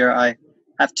constraints here, I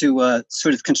have to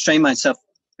sort of constrain myself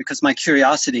because my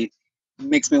curiosity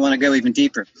makes me want to go even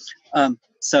deeper.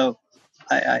 So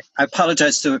I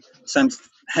apologize. So I'm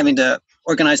having to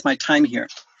organize my time here.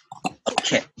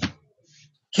 Okay.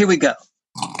 Here we go.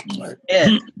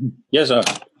 Ed. Yes, sir.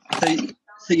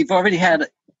 So you've already had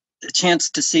a chance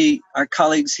to see our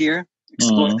colleagues here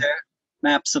explore their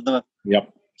maps of the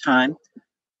time.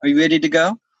 Are you ready to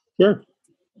go? Sure.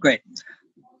 Great.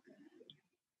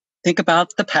 Think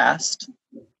about the past.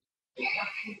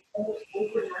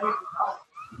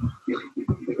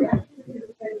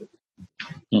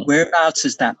 Whereabouts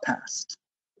is that past?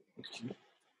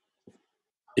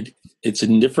 It's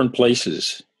in different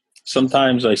places.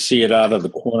 Sometimes I see it out of the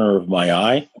corner of my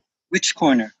eye. Which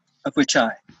corner of which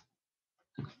eye?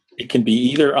 It can be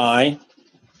either eye,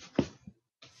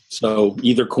 so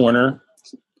either corner.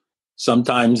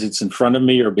 Sometimes it's in front of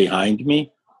me or behind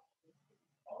me.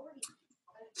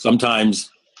 Sometimes,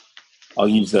 I'll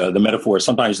use the metaphor,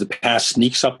 sometimes the past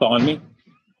sneaks up on me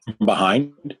from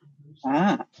behind.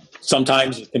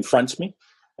 Sometimes it confronts me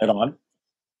head on.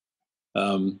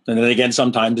 And then again,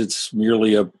 sometimes it's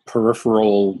merely a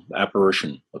peripheral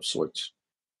apparition of sorts.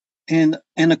 In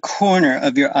a corner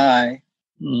of your eye,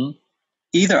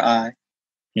 either eye,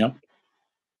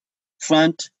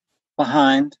 front,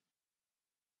 behind,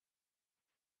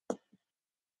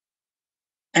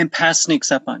 and past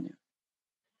sneaks up on you.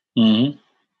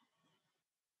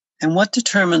 And what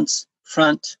determines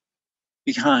front,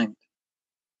 behind,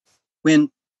 when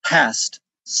past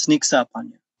sneaks up on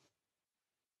you?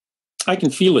 I can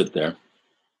feel it there.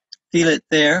 Feel it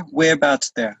there?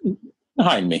 Whereabouts there?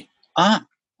 Behind me. Okay.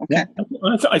 Yeah,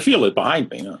 I feel it behind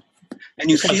me. And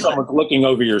you it's feel like someone's looking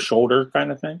over your shoulder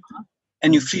kind of thing.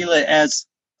 And you feel it as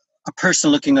a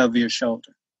person looking over your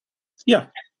shoulder. Yeah.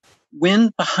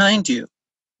 When behind you,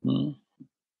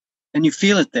 and you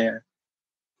feel it there,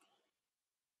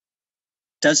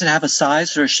 does it have a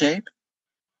size or a shape?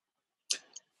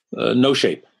 No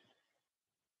shape.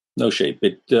 No shape.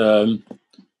 It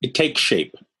takes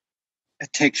shape.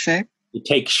 It takes shape? It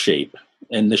takes shape.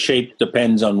 And the shape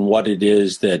depends on what it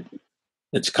is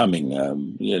that's coming.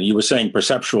 You were saying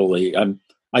perceptually,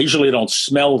 I usually don't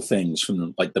smell things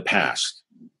from like the past.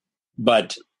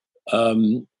 But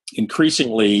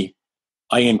increasingly,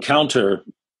 I encounter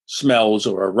smells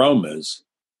or aromas,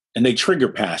 and they trigger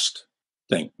past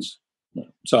things.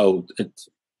 So it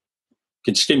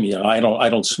can stimulate. I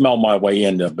don't smell my way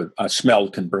into, but a smell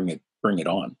can bring it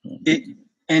on.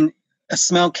 And a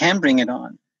smell can bring it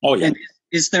on. Oh yeah. And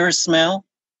is there a smell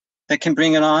that can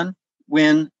bring it on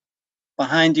when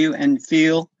behind you and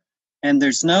feel, and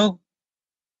there's no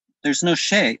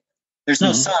shape, there's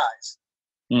no size?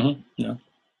 Yeah.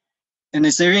 And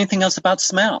is there anything else about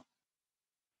smell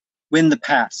when the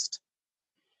past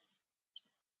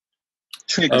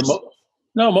triggers?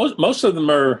 No, most of them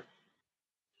are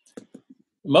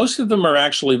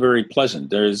actually very pleasant.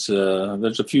 There's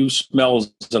a few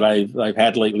smells that I've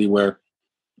had lately where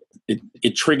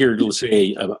it triggered, let's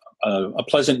say, a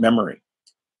pleasant memory,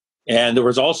 and there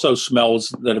was also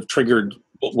smells that have triggered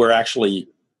what were actually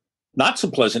not so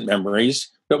pleasant memories,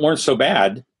 but weren't so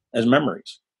bad as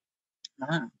memories.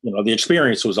 The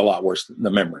experience was a lot worse than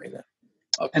the memory then.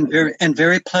 And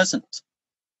very pleasant.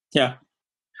 Yeah.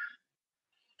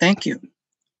 Thank you.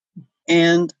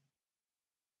 And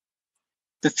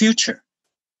the future.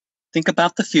 Think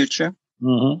about the future.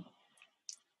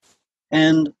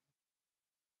 And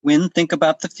when think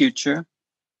about the future,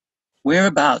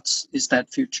 whereabouts is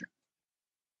that future?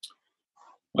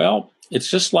 Well, it's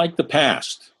just like the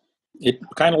past. It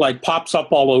kind of like pops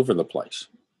up all over the place.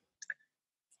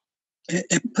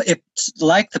 It's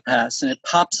like the past, and it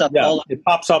pops up all over. It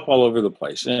pops up all over the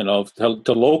place. To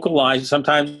localize,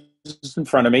 sometimes it's in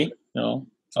front of me,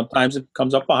 Sometimes it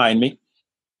comes up behind me.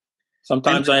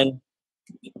 Sometimes I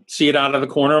see it out of the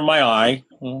corner of my eye.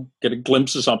 Get a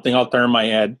glimpse of something. I'll turn my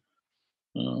head.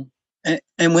 And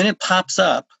when it pops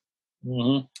up,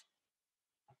 Mm-hmm.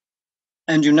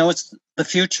 and you know it's the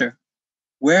future,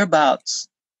 whereabouts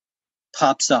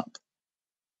pops up?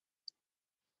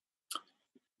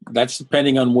 That's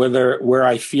depending on where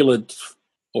I feel it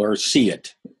or see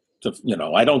it. So,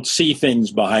 I don't see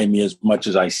things behind me as much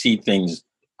as I see things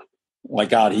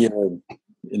like out here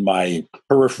in my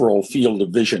peripheral field of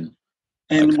vision.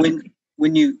 And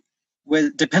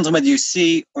it depends on whether you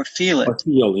see or feel it. Or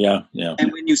feel, yeah.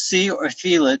 And when you see or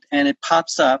feel it, and it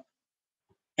pops up,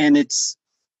 and it's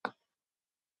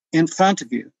in front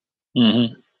of you,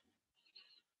 Mm-hmm.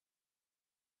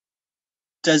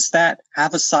 does that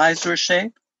have a size or a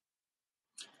shape?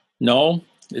 No,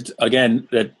 it's again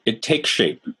that it takes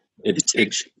shape.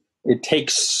 It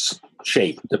takes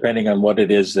shape depending on what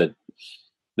it is that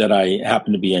I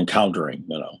happen to be encountering.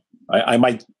 I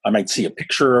might see a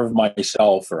picture of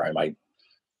myself, or I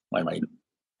might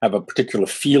have a particular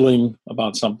feeling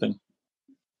about something.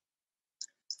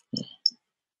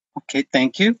 Okay,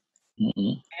 thank you.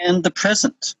 Mm-hmm. And the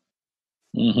present.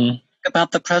 Mm-hmm.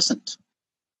 About the present.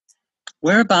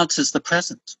 Whereabouts is the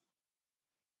present?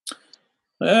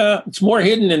 It's more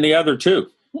hidden than the other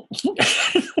two.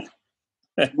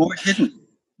 More hidden.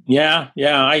 Yeah.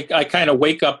 I kind of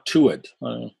wake up to it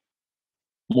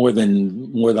more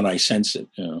than I sense it.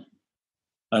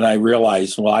 And I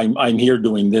realize, well, I'm here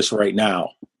doing this right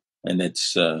now, and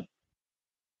it's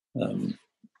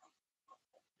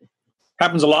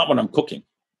happens a lot when I'm cooking.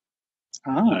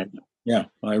 Oh.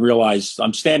 I realize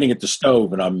I'm standing at the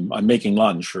stove and I'm making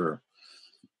lunch,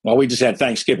 we just had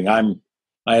Thanksgiving.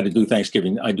 I had to do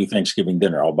Thanksgiving. I do Thanksgiving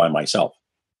dinner all by myself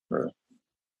for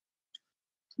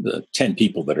the 10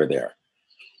 people that are there.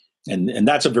 And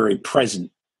that's a very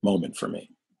present moment for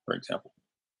me, for example.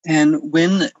 And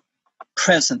when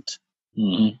present,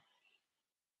 Mm-hmm.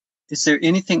 is there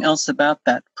anything else about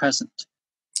that present?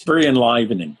 It's very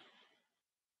enlivening.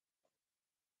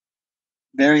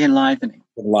 Very enlivening.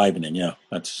 Enlivening, yeah.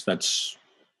 That's the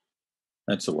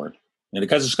word. And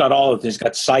because it's got all of it, it's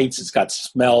got sights, it's got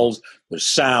smells, there's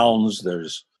sounds,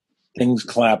 there's things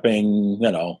clapping,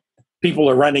 people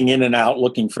are running in and out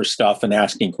looking for stuff and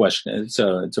asking questions.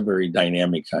 It's a very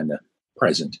dynamic kind of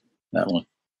present, that one.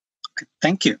 Okay,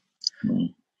 thank you. Mm-hmm.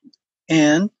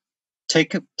 And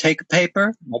take a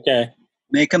paper. Okay.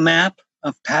 Make a map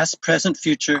of past, present,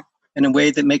 future in a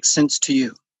way that makes sense to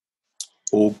you.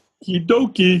 Okie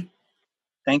dokie.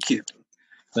 Thank you.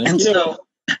 Thank you.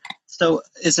 So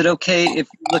is it okay if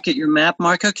you look at your map,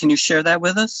 Marco? Can you share that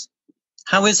with us?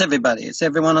 How is everybody? Is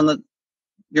everyone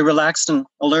you're relaxed and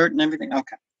alert and everything?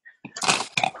 Okay.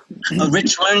 A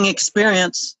rich learning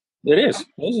experience. It is.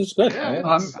 This is good.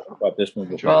 Yeah, about this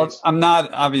movie. Well, I'm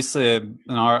not obviously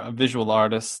a visual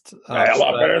artist. A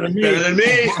lot better than me. Better than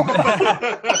me.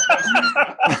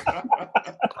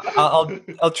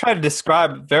 I'll try to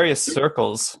describe various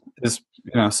circles.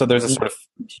 So there's a sort of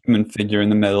human figure in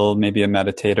the middle, maybe a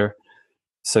meditator.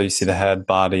 So you see the head,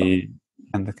 body,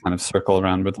 and the kind of circle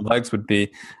around where the legs would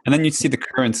be, and then you see the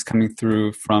currents coming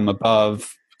through from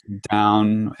above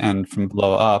down and from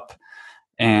below up,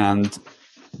 and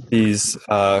these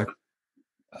other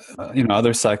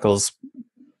cycles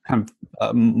kind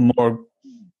of more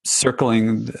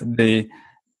circling the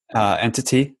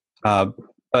entity,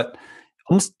 but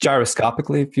almost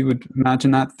gyroscopically, if you would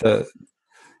imagine that.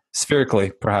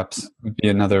 Spherically, perhaps, would be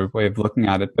another way of looking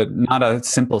at it, but not a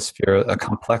simple sphere, a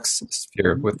complex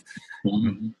sphere with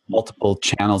multiple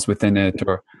channels within it,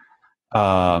 or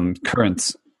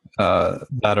currents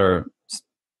that are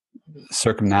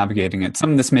circumnavigating it.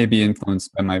 Some of this may be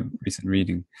influenced by my recent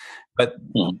reading, but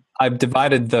I've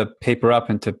divided the paper up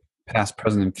into past,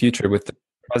 present, and future, with the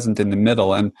present in the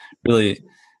middle, and really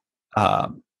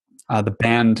the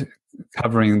band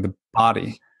covering the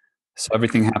body. So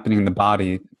everything happening in the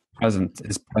body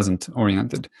is present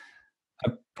oriented.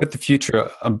 I put the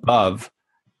future above,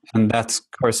 and that's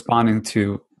corresponding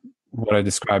to what I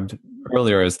described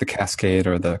earlier as the cascade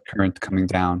or the current coming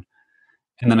down.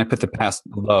 And then I put the past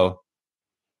below,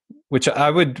 which I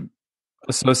would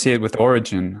associate with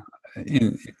origin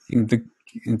in the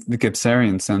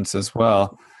Gibbsarian sense as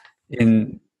well,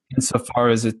 insofar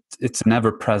as it's an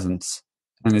ever presence,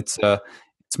 and it's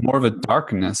more of a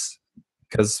darkness,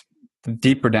 because the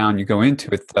deeper down you go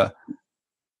into it,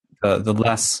 the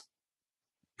less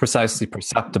precisely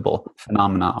perceptible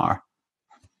phenomena are.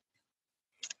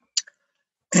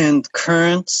 And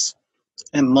currents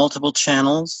and multiple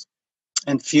channels,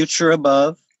 and future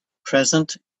above,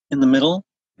 present in the middle,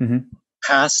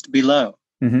 past below.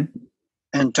 Mm-hmm.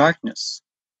 and darkness.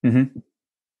 Mm-hmm.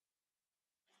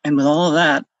 And with all of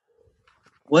that,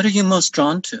 what are you most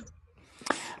drawn to?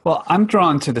 Well, I'm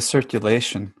drawn to the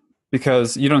circulation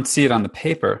because you don't see it on the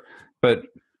paper, but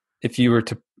if you were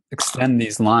to extend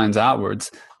these lines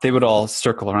outwards, they would all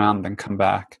circle around and come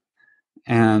back.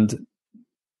 And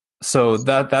so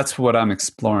that's what I'm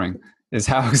exploring, is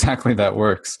how exactly that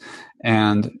works.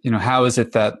 And, how is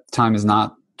it that time is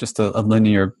not just a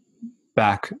linear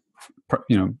back,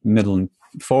 middle and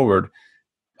forward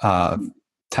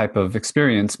type of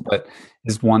experience, but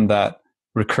is one that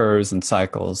recurs and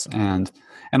cycles and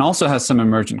also has some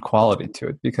emergent quality to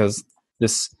it, because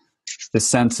this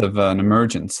sense of an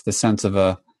emergence, the sense of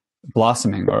a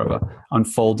blossoming or of a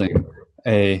unfolding,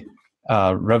 a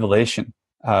revelation,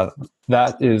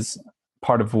 that is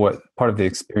part of the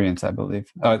experience, I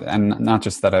believe, and not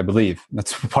just that I believe.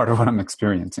 That's part of what I'm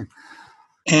experiencing.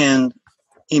 And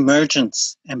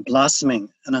emergence and blossoming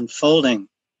and unfolding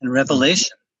and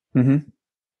revelation. Mm-hmm.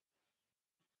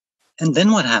 And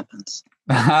then what happens?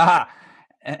 That's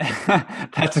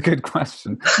a good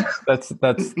question. That's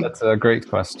a great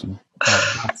question.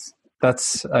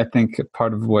 That's I think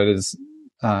part of what is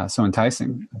so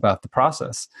enticing about the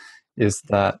process is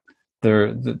that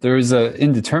there is a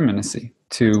indeterminacy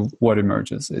to what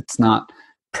emerges. It's not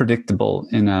predictable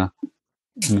in a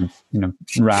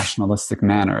rationalistic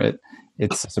manner.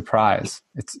 It's a surprise.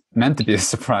 It's meant to be a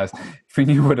surprise. If we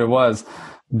knew what it was,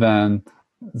 then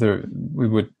there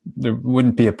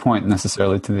wouldn't be a point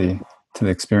necessarily to the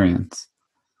experience.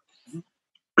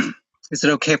 Is it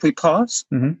okay if we pause?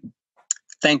 Mm-hmm.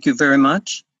 Thank you very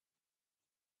much.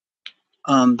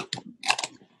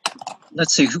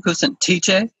 Let's see, who goes in?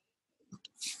 TJ?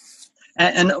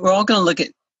 And we're all going to look at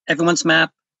everyone's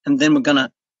map, and then we're going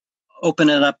to open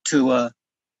it up to a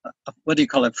what do you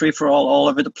call it? Free-for-all, all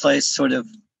over the place sort of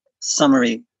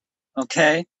summary,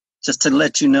 okay? Just to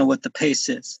let you know what the pace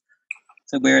is.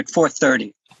 So we're at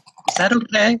 4:30. Is that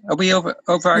okay? Are we over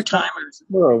our time?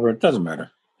 We're over. It doesn't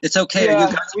matter. It's okay. Yeah, Are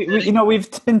you guys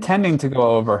we've been tending to go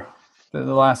over the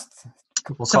last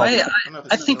couple. So I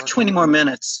think 20 more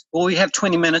minutes. Will we have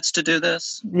 20 minutes to do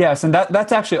this? Yes, and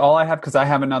that's actually all I have, because I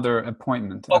have another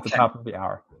appointment at the top of the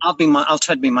hour. I'll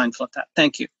try to be mindful of that.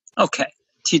 Thank you. Okay,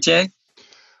 TJ.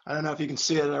 I don't know if you can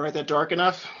see it. Did I write that dark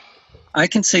enough? I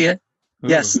can see it. Ooh.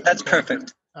 Yes, that's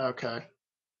perfect. Okay.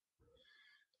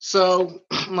 So,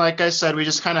 like I said, we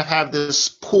just kind of have this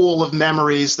pool of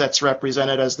memories that's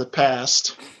represented as the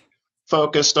past,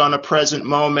 focused on a present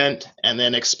moment, and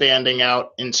then expanding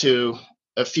out into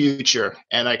a future.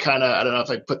 And I don't know if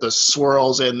I put the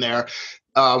swirls in there.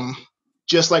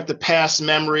 Just like the past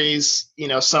memories,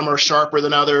 some are sharper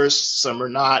than others, some are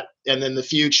not. And then the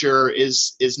future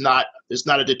is not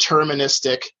a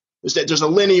deterministic. There's a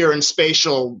linear and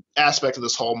spatial aspect of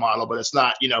this whole model, but it's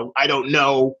not, I don't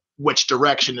know which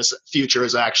direction this future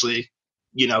is actually,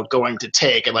 going to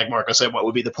take. And like Marco said, what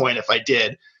would be the point if I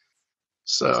did?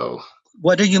 So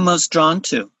what are you most drawn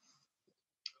to?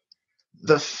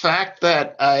 The fact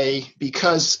that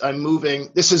because I'm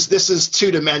moving, this is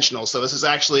two-dimensional. So this is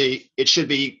actually, it should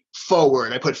be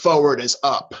forward. I put forward as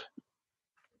up.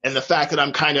 And the fact that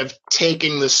I'm kind of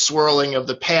taking the swirling of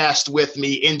the past with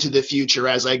me into the future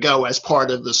as I go, as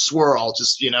part of the swirl,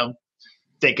 just,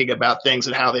 thinking about things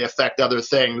and how they affect other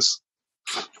things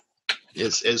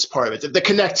is part of it. The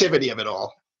connectivity of it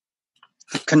all.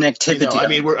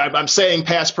 Connectivity. I'm saying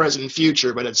past, present, and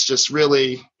future, but it's just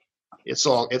really, it's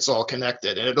all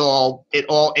connected, and it all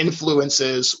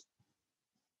influences.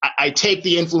 I take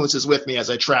the influences with me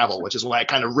as I travel, which is why it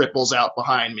kind of ripples out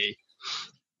behind me,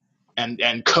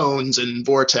 and cones and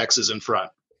vortexes in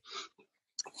front.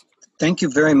 Thank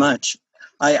you very much.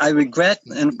 I regret,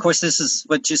 and of course this is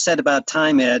what you said about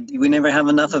time, Ed. We never have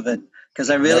enough of it, because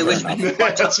I really wish we could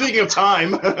watch. Speaking of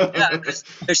time. Yeah,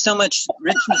 there's so much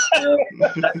richness there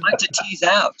that I'd like to tease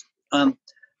out.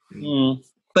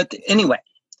 But anyway,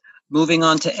 moving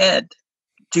on to Ed.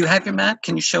 Do you have your map?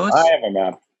 Can you show us? I have a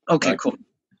map. Okay, cool.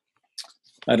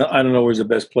 I don't know where's the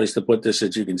best place to put this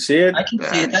that you can see it. I can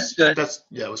see it. That's good.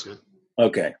 It was good.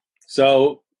 Okay.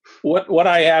 So what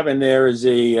I have in there is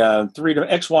a three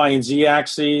X, Y, and Z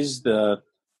axes.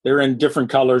 They're in different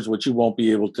colors, which you won't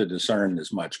be able to discern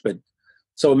as much. But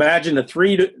so imagine a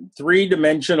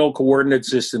three-dimensional coordinate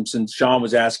system, since Sean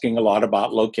was asking a lot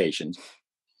about locations.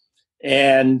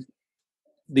 And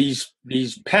these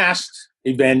past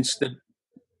events that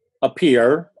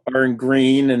appear are in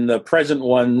green, and the present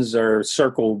ones are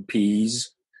circled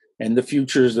P's, and the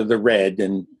futures are the red.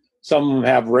 And some of them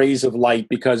have rays of light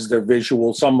because they're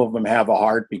visual. Some of them have a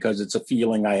heart because it's a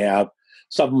feeling I have.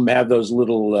 Some of them have those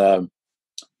little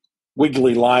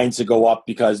wiggly lines that go up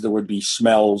because there would be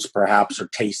smells perhaps or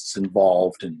tastes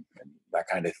involved and that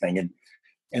kind of thing.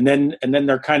 And then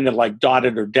they're kind of like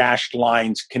dotted or dashed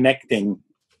lines connecting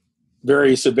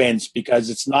various events, because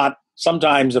it's not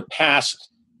sometimes a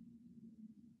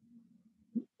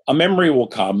memory will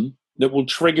come that will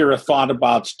trigger a thought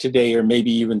about today, or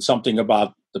maybe even something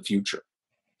about the future.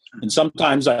 And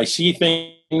sometimes I see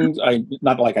things,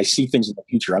 not like I see things in the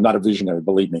future. I'm not a visionary,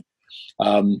 believe me.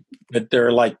 But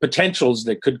they're like potentials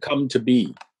that could come to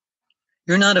be.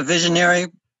 You're not a visionary?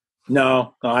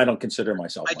 No, I don't consider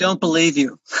myself. I don't believe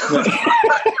you.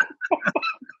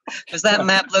 Because that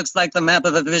map looks like the map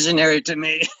of a visionary to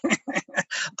me.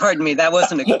 Pardon me, that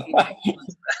wasn't a good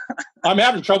I'm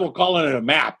having trouble calling it a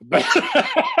map. But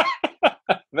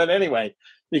anyway,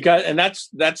 that's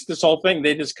this whole thing.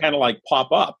 They just kind of like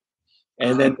pop up.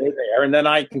 And then they're there, and then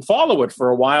I can follow it for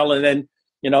a while, and then,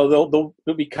 they'll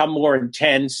become more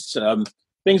intense.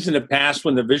 Things in the past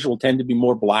when the visual tend to be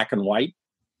more black and white.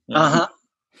 In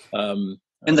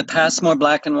the past, more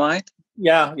black and white?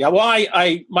 Yeah. Well,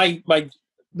 my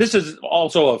this is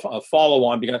also a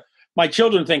follow-on, because my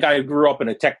children think I grew up in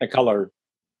a Technicolor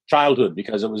childhood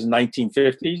because it was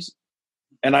 1950s,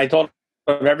 and I thought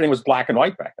everything was black and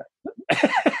white back then.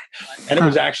 And it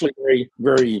was actually very,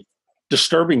 very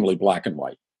disturbingly black and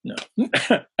white.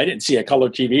 I didn't see a color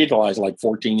TV until I was like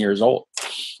 14 years old.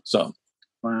 So,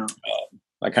 wow,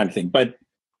 that kind of thing. But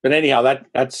anyhow,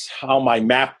 that's how my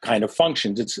map kind of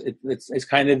functions. It's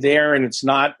kind of there and it's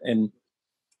not, and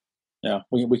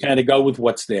we kind of go with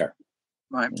what's there.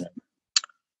 Right. Yeah.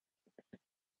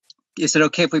 Is it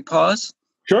okay if we pause?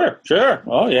 Sure.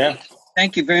 Oh yeah.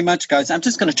 Thank you very much, guys. I'm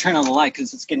just going to turn on the light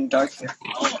because it's getting dark here.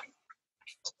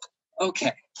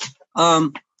 Okay.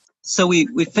 So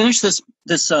we finished this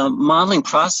modeling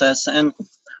process, and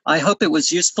I hope it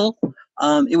was useful.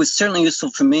 It was certainly useful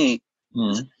for me.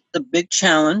 It's a big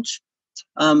challenge,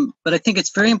 but I think it's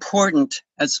very important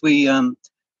as we.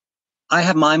 I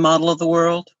have my model of the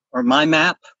world, or my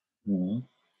map.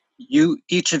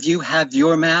 Each of you have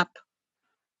your map,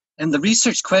 and the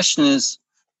research question is: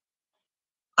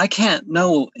 I can't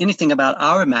know anything about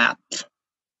our map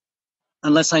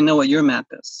unless I know what your map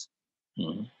is.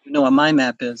 You know what my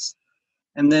map is.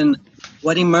 And then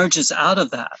what emerges out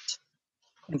of that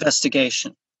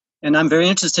investigation. And I'm very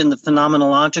interested in the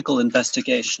phenomenological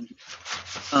investigation,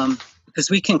 because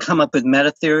we can come up with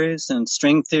meta theories and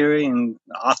string theory, and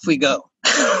off we go.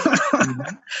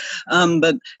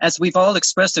 But as we've all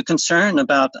expressed a concern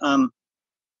about, how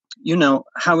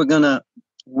we're going to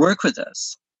work with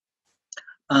this.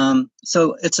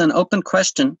 So it's an open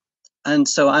question. And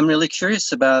so I'm really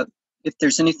curious about if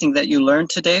there's anything that you learned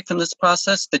today from this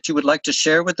process that you would like to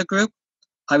share with the group.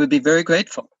 I would be very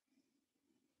grateful.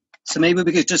 So maybe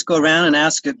we could just go around and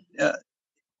ask,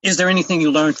 is there anything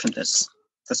you learned from this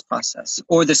process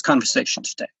or this conversation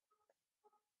today?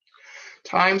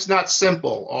 Time's not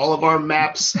simple. All of our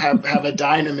maps have a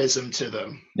dynamism to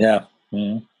them. Yeah.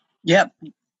 Yeah.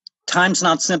 Time's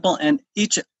not simple, and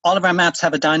all of our maps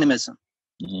have a dynamism.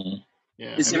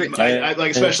 Yeah, I'm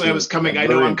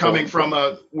coming from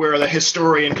where the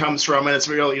historian comes from, and it's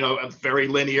real, very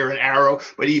linear and arrow,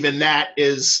 but even that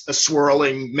is a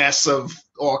swirling mess of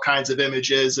all kinds of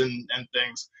images and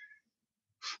things.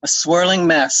 A swirling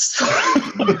mess.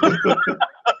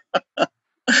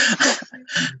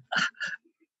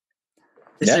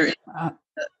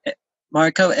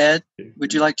 Marco, Ed,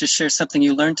 would you like to share something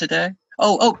you learned today?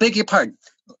 Oh, beg your pardon.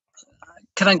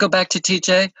 Can I go back to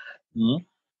TJ?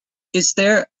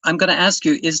 I'm going to ask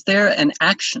you, is there an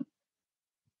action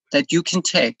that you can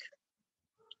take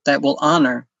that will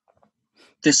honor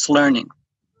this learning?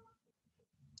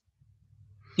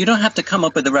 You don't have to come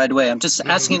up with it right away. I'm just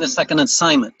asking this like an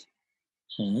assignment.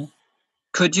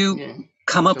 Could you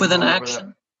come up with an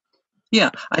action? Yeah,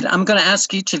 I'm going to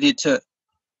ask each of you to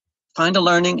find a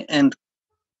learning and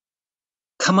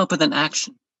come up with an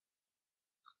action.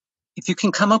 If you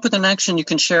can come up with an action, you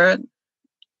can share it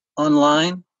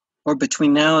online or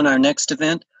between now and our next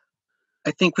event.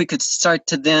 I think we could start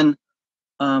to then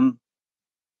open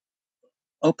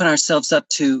ourselves up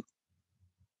to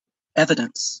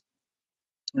evidence.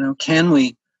 Can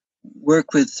we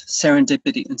work with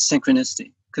serendipity and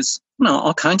synchronicity? Because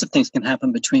all kinds of things can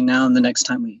happen between now and the next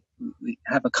time we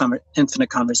have infinite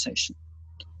conversation.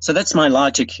 So that's my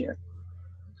logic here.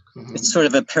 It's sort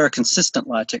of a paraconsistent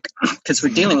logic because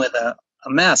we're dealing with a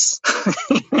mess.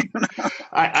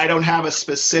 I don't have a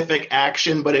specific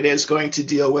action, but it is going to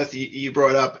deal with, you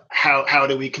brought up how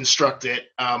do we construct it,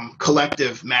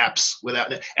 collective maps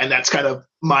without it. And that's kind of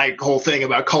my whole thing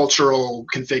about cultural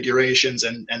configurations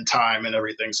and time and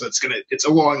everything. So it's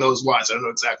along those lines. I don't know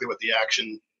exactly what the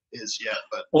action is yet.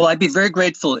 But well, I'd be very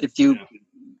grateful if you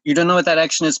don't know what that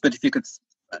action is, but if you could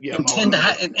intend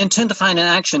to find an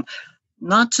action,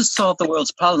 not to solve the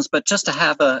world's problems, but just to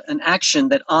have an action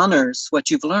that honors what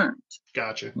you've learned.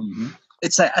 Gotcha. Mm-hmm.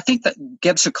 It's I think that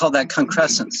Gibbs should call that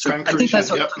concrescence. I think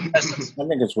that's what concrescence. I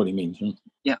think that's what he means.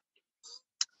 Yeah.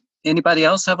 Anybody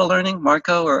else have a learning,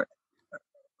 Marco or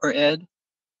Ed?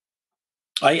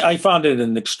 I found it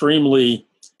an extremely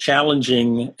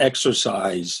challenging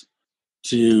exercise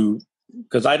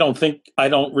because I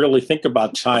don't really think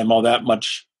about time all that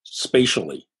much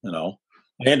spatially.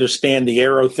 I understand the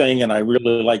arrow thing, and I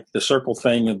really like the circle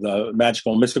thing of the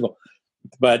magical and mystical,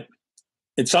 but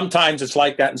sometimes it's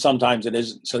like that, and sometimes it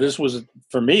isn't. So this was,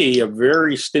 for me, a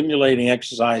very stimulating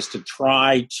exercise to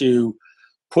try to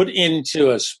put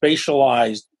into a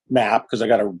spatialized map, because I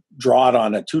got to draw it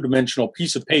on a two-dimensional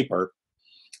piece of paper,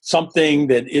 something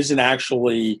that isn't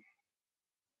actually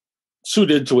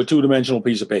suited to a two-dimensional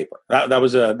piece of paper. That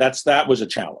was a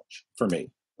challenge for me.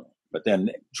 But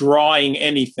then drawing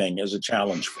anything is a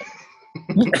challenge for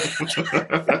me.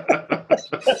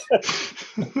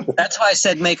 That's why I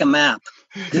said make a map.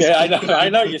 Yeah, I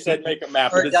know you said make a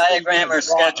map. Or a diagram or a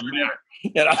sketch.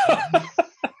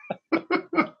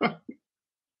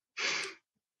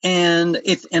 And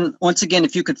once again,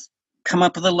 if you could come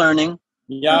up with a learning.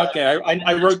 Yeah, okay.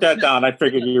 I wrote that down. I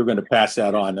figured you were going to pass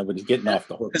that on. I was getting off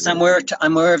the hook. Because I'm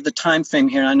aware of the time frame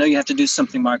here. And I know you have to do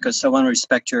something, Marco, so I want to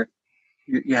respect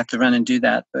you have to run and do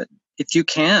that. But if you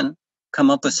can come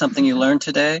up with something you learned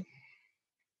today,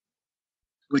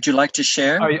 would you like to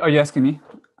share? Are you asking me?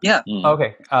 Yeah.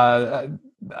 Okay.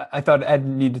 I thought Ed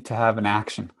needed to have an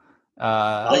action.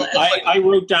 I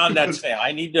wrote down that thing.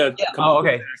 I need to. Yeah.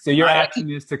 Okay. So your action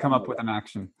is to come up with an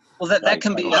action. Well, that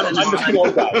can be. I'm the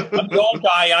slow guy. I'm the old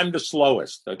guy. I'm the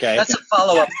slowest. Okay. That's a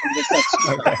follow-up from this.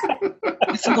 Okay.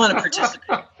 If you want to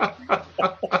participate.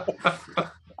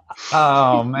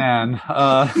 Oh man,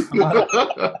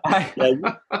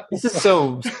 this is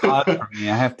so odd for me.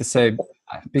 I have to say,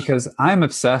 because I'm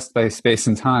obsessed by space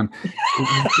and time.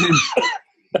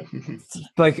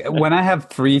 Like when I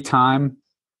have free time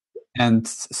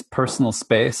and personal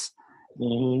space,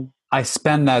 mm-hmm. I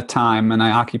spend that time and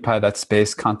I occupy that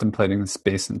space contemplating the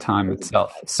space and time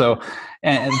itself. So,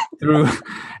 and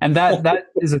that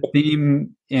is a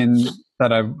theme in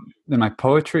my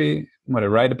poetry, what I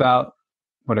write about,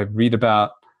 what I read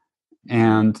about,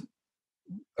 and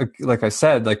like I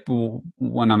said, like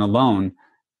when I'm alone,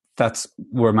 that's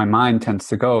where my mind tends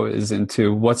to go, is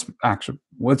into what's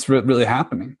really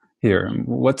happening here, and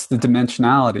what's the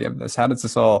dimensionality of this, how does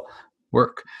this all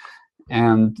work?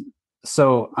 And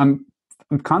so I'm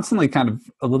constantly kind of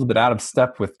a little bit out of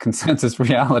step with consensus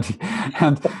reality,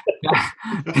 and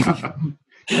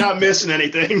you're not missing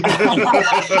anything.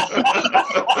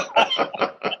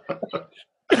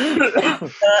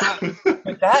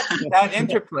 that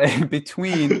interplay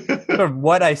between sort of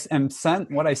what I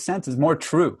sense is more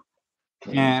true,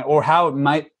 or how it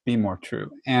might be more true,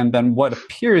 and then what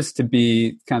appears to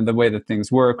be kind of the way that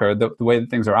things work, or the way that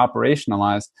things are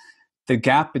operationalized. The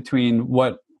gap between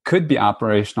what could be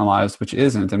operationalized, which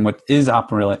isn't, and what is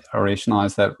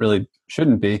operationalized that really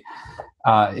shouldn't be,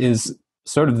 is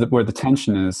sort of where the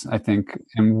tension is, I think,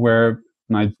 and where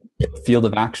my field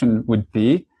of action would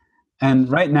be.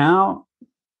 And right now,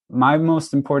 my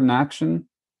most important action,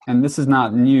 and this is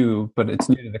not new, but it's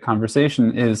new to the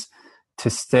conversation, is to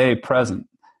stay present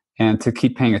and to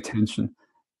keep paying attention.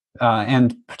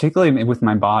 And particularly with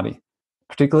my body,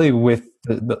 particularly with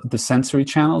the sensory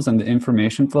channels and the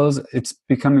information flows, it's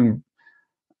becoming,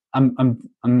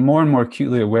 I'm more and more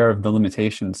acutely aware of the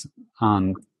limitations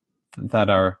that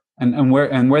are, and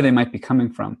where they might be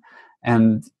coming from.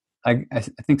 And I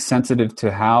think sensitive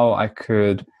to how I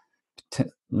could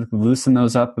loosen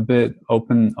those up a bit,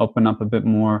 open up a bit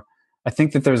more. I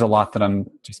think that there's a lot that I'm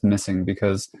just missing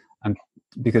because of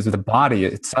the body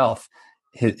itself,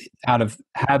 out of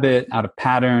habit, out of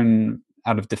pattern,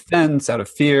 out of defense, out of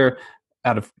fear,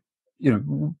 out of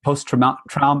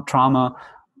post-trauma,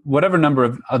 whatever number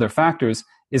of other factors,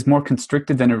 is more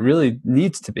constricted than it really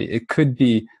needs to be. It could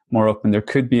be more open. There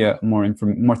could be a more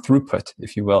throughput,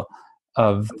 if you will,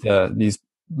 of these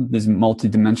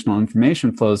multi-dimensional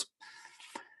information flows.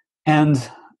 And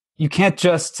you can't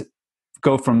just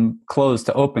go from closed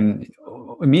to open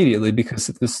immediately, because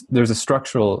there's a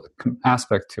structural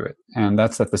aspect to it. And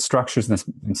that's that the structures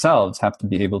themselves have to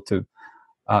be able to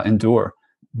endure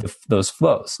those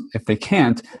flows. If they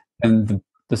can't, then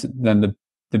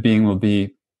the being will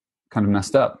be kind of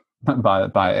messed up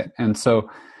by it. And so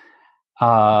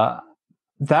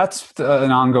that's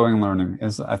an ongoing learning,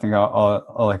 is I think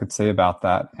all I could say about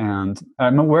that. And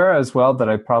I'm aware as well that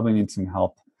I probably need some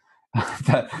help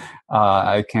that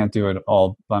I can't do it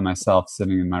all by myself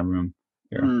sitting in my room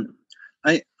here.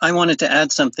 I wanted to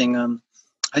add something.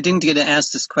 I didn't get to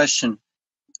ask this question,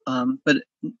 but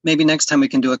maybe next time we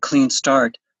can do a clean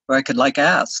start where I could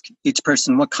ask each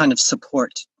person, what kind of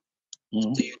support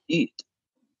do you need?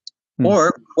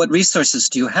 Or what resources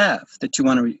do you have that you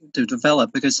want to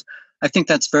develop? Because I think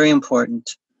that's very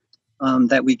important,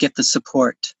 that we get the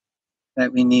support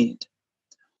that we need.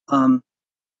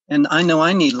 And I know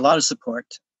I need a lot of support.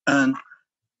 And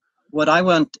what I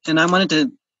want, and I wanted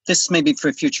to, this may be for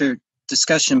a future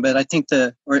discussion, but I think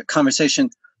or conversation,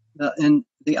 and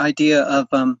the idea of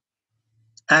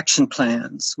action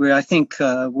plans, where I think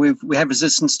we have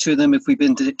resistance to them if we've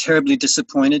been terribly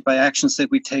disappointed by actions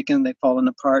that we've taken, they've fallen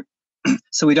apart.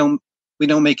 So we don't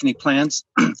make any plans.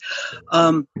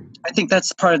 I think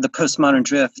that's part of the postmodern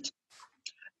drift,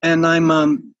 and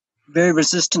I'm very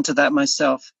resistant to that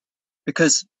myself,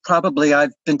 because probably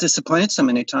I've been disappointed so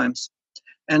many times,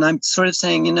 and I'm sort of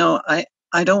saying,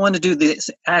 I don't want to do this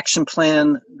action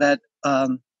plan that a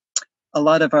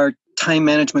lot of our time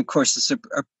management courses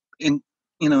are in.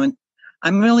 And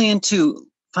I'm really into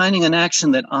finding an action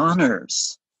that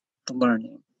honors the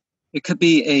learning. It could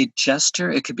be a gesture,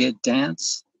 it could be a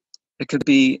dance, it could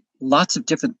be lots of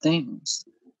different things.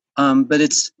 But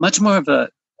it's much more of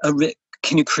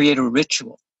can you create a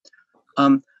ritual?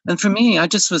 And for me, I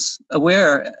just was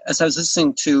aware as I was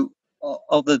listening to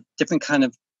all the different kind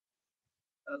of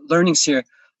learnings here.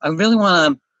 I really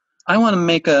want to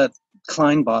make a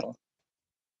Klein bottle.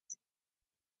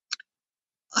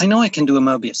 I know I can do a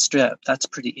Mobius strip. That's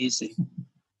pretty easy.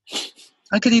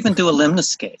 I could even do a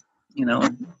limnoscape.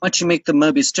 Once you make the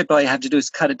Mobius strip, all you have to do is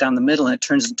cut it down the middle and it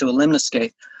turns into a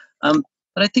limnoscape. But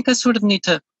I think I sort of need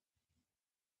to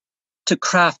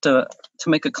craft to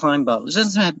make a Klein bottle. It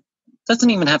doesn't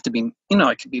even have to be,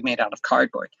 it could be made out of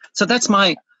cardboard. So that's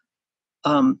my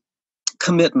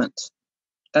commitment.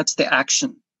 That's the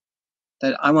action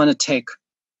that I want to take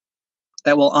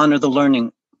that will honor the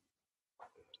learning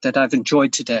that I've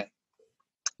enjoyed today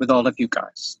with all of you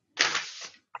guys.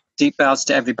 Deep bows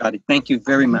to everybody. Thank you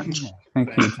very much.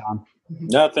 Thank you, John.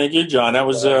 No, thank you, John. That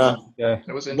was a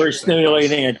very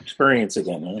stimulating experience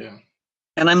again. Huh? Yeah.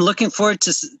 And I'm looking forward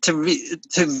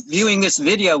to viewing this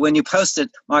video when you post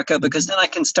it, Marco, because then I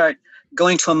can start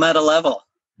going to a meta level.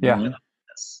 Yeah.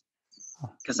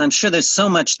 Because I'm sure there's so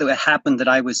much that happened that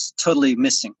I was totally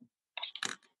missing.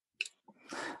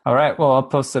 All right. Well, I'll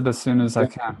post it as soon as I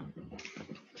can.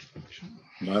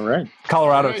 All right.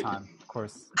 Colorado time, of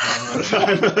course.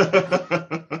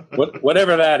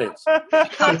 Whatever that is.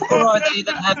 How poor are they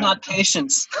that have not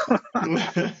patience?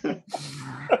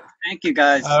 Thank you,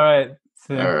 guys. All right.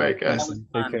 All right, guys.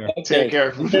 Take care. Take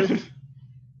care.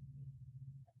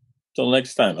 Till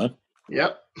next time, huh?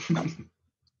 Yep.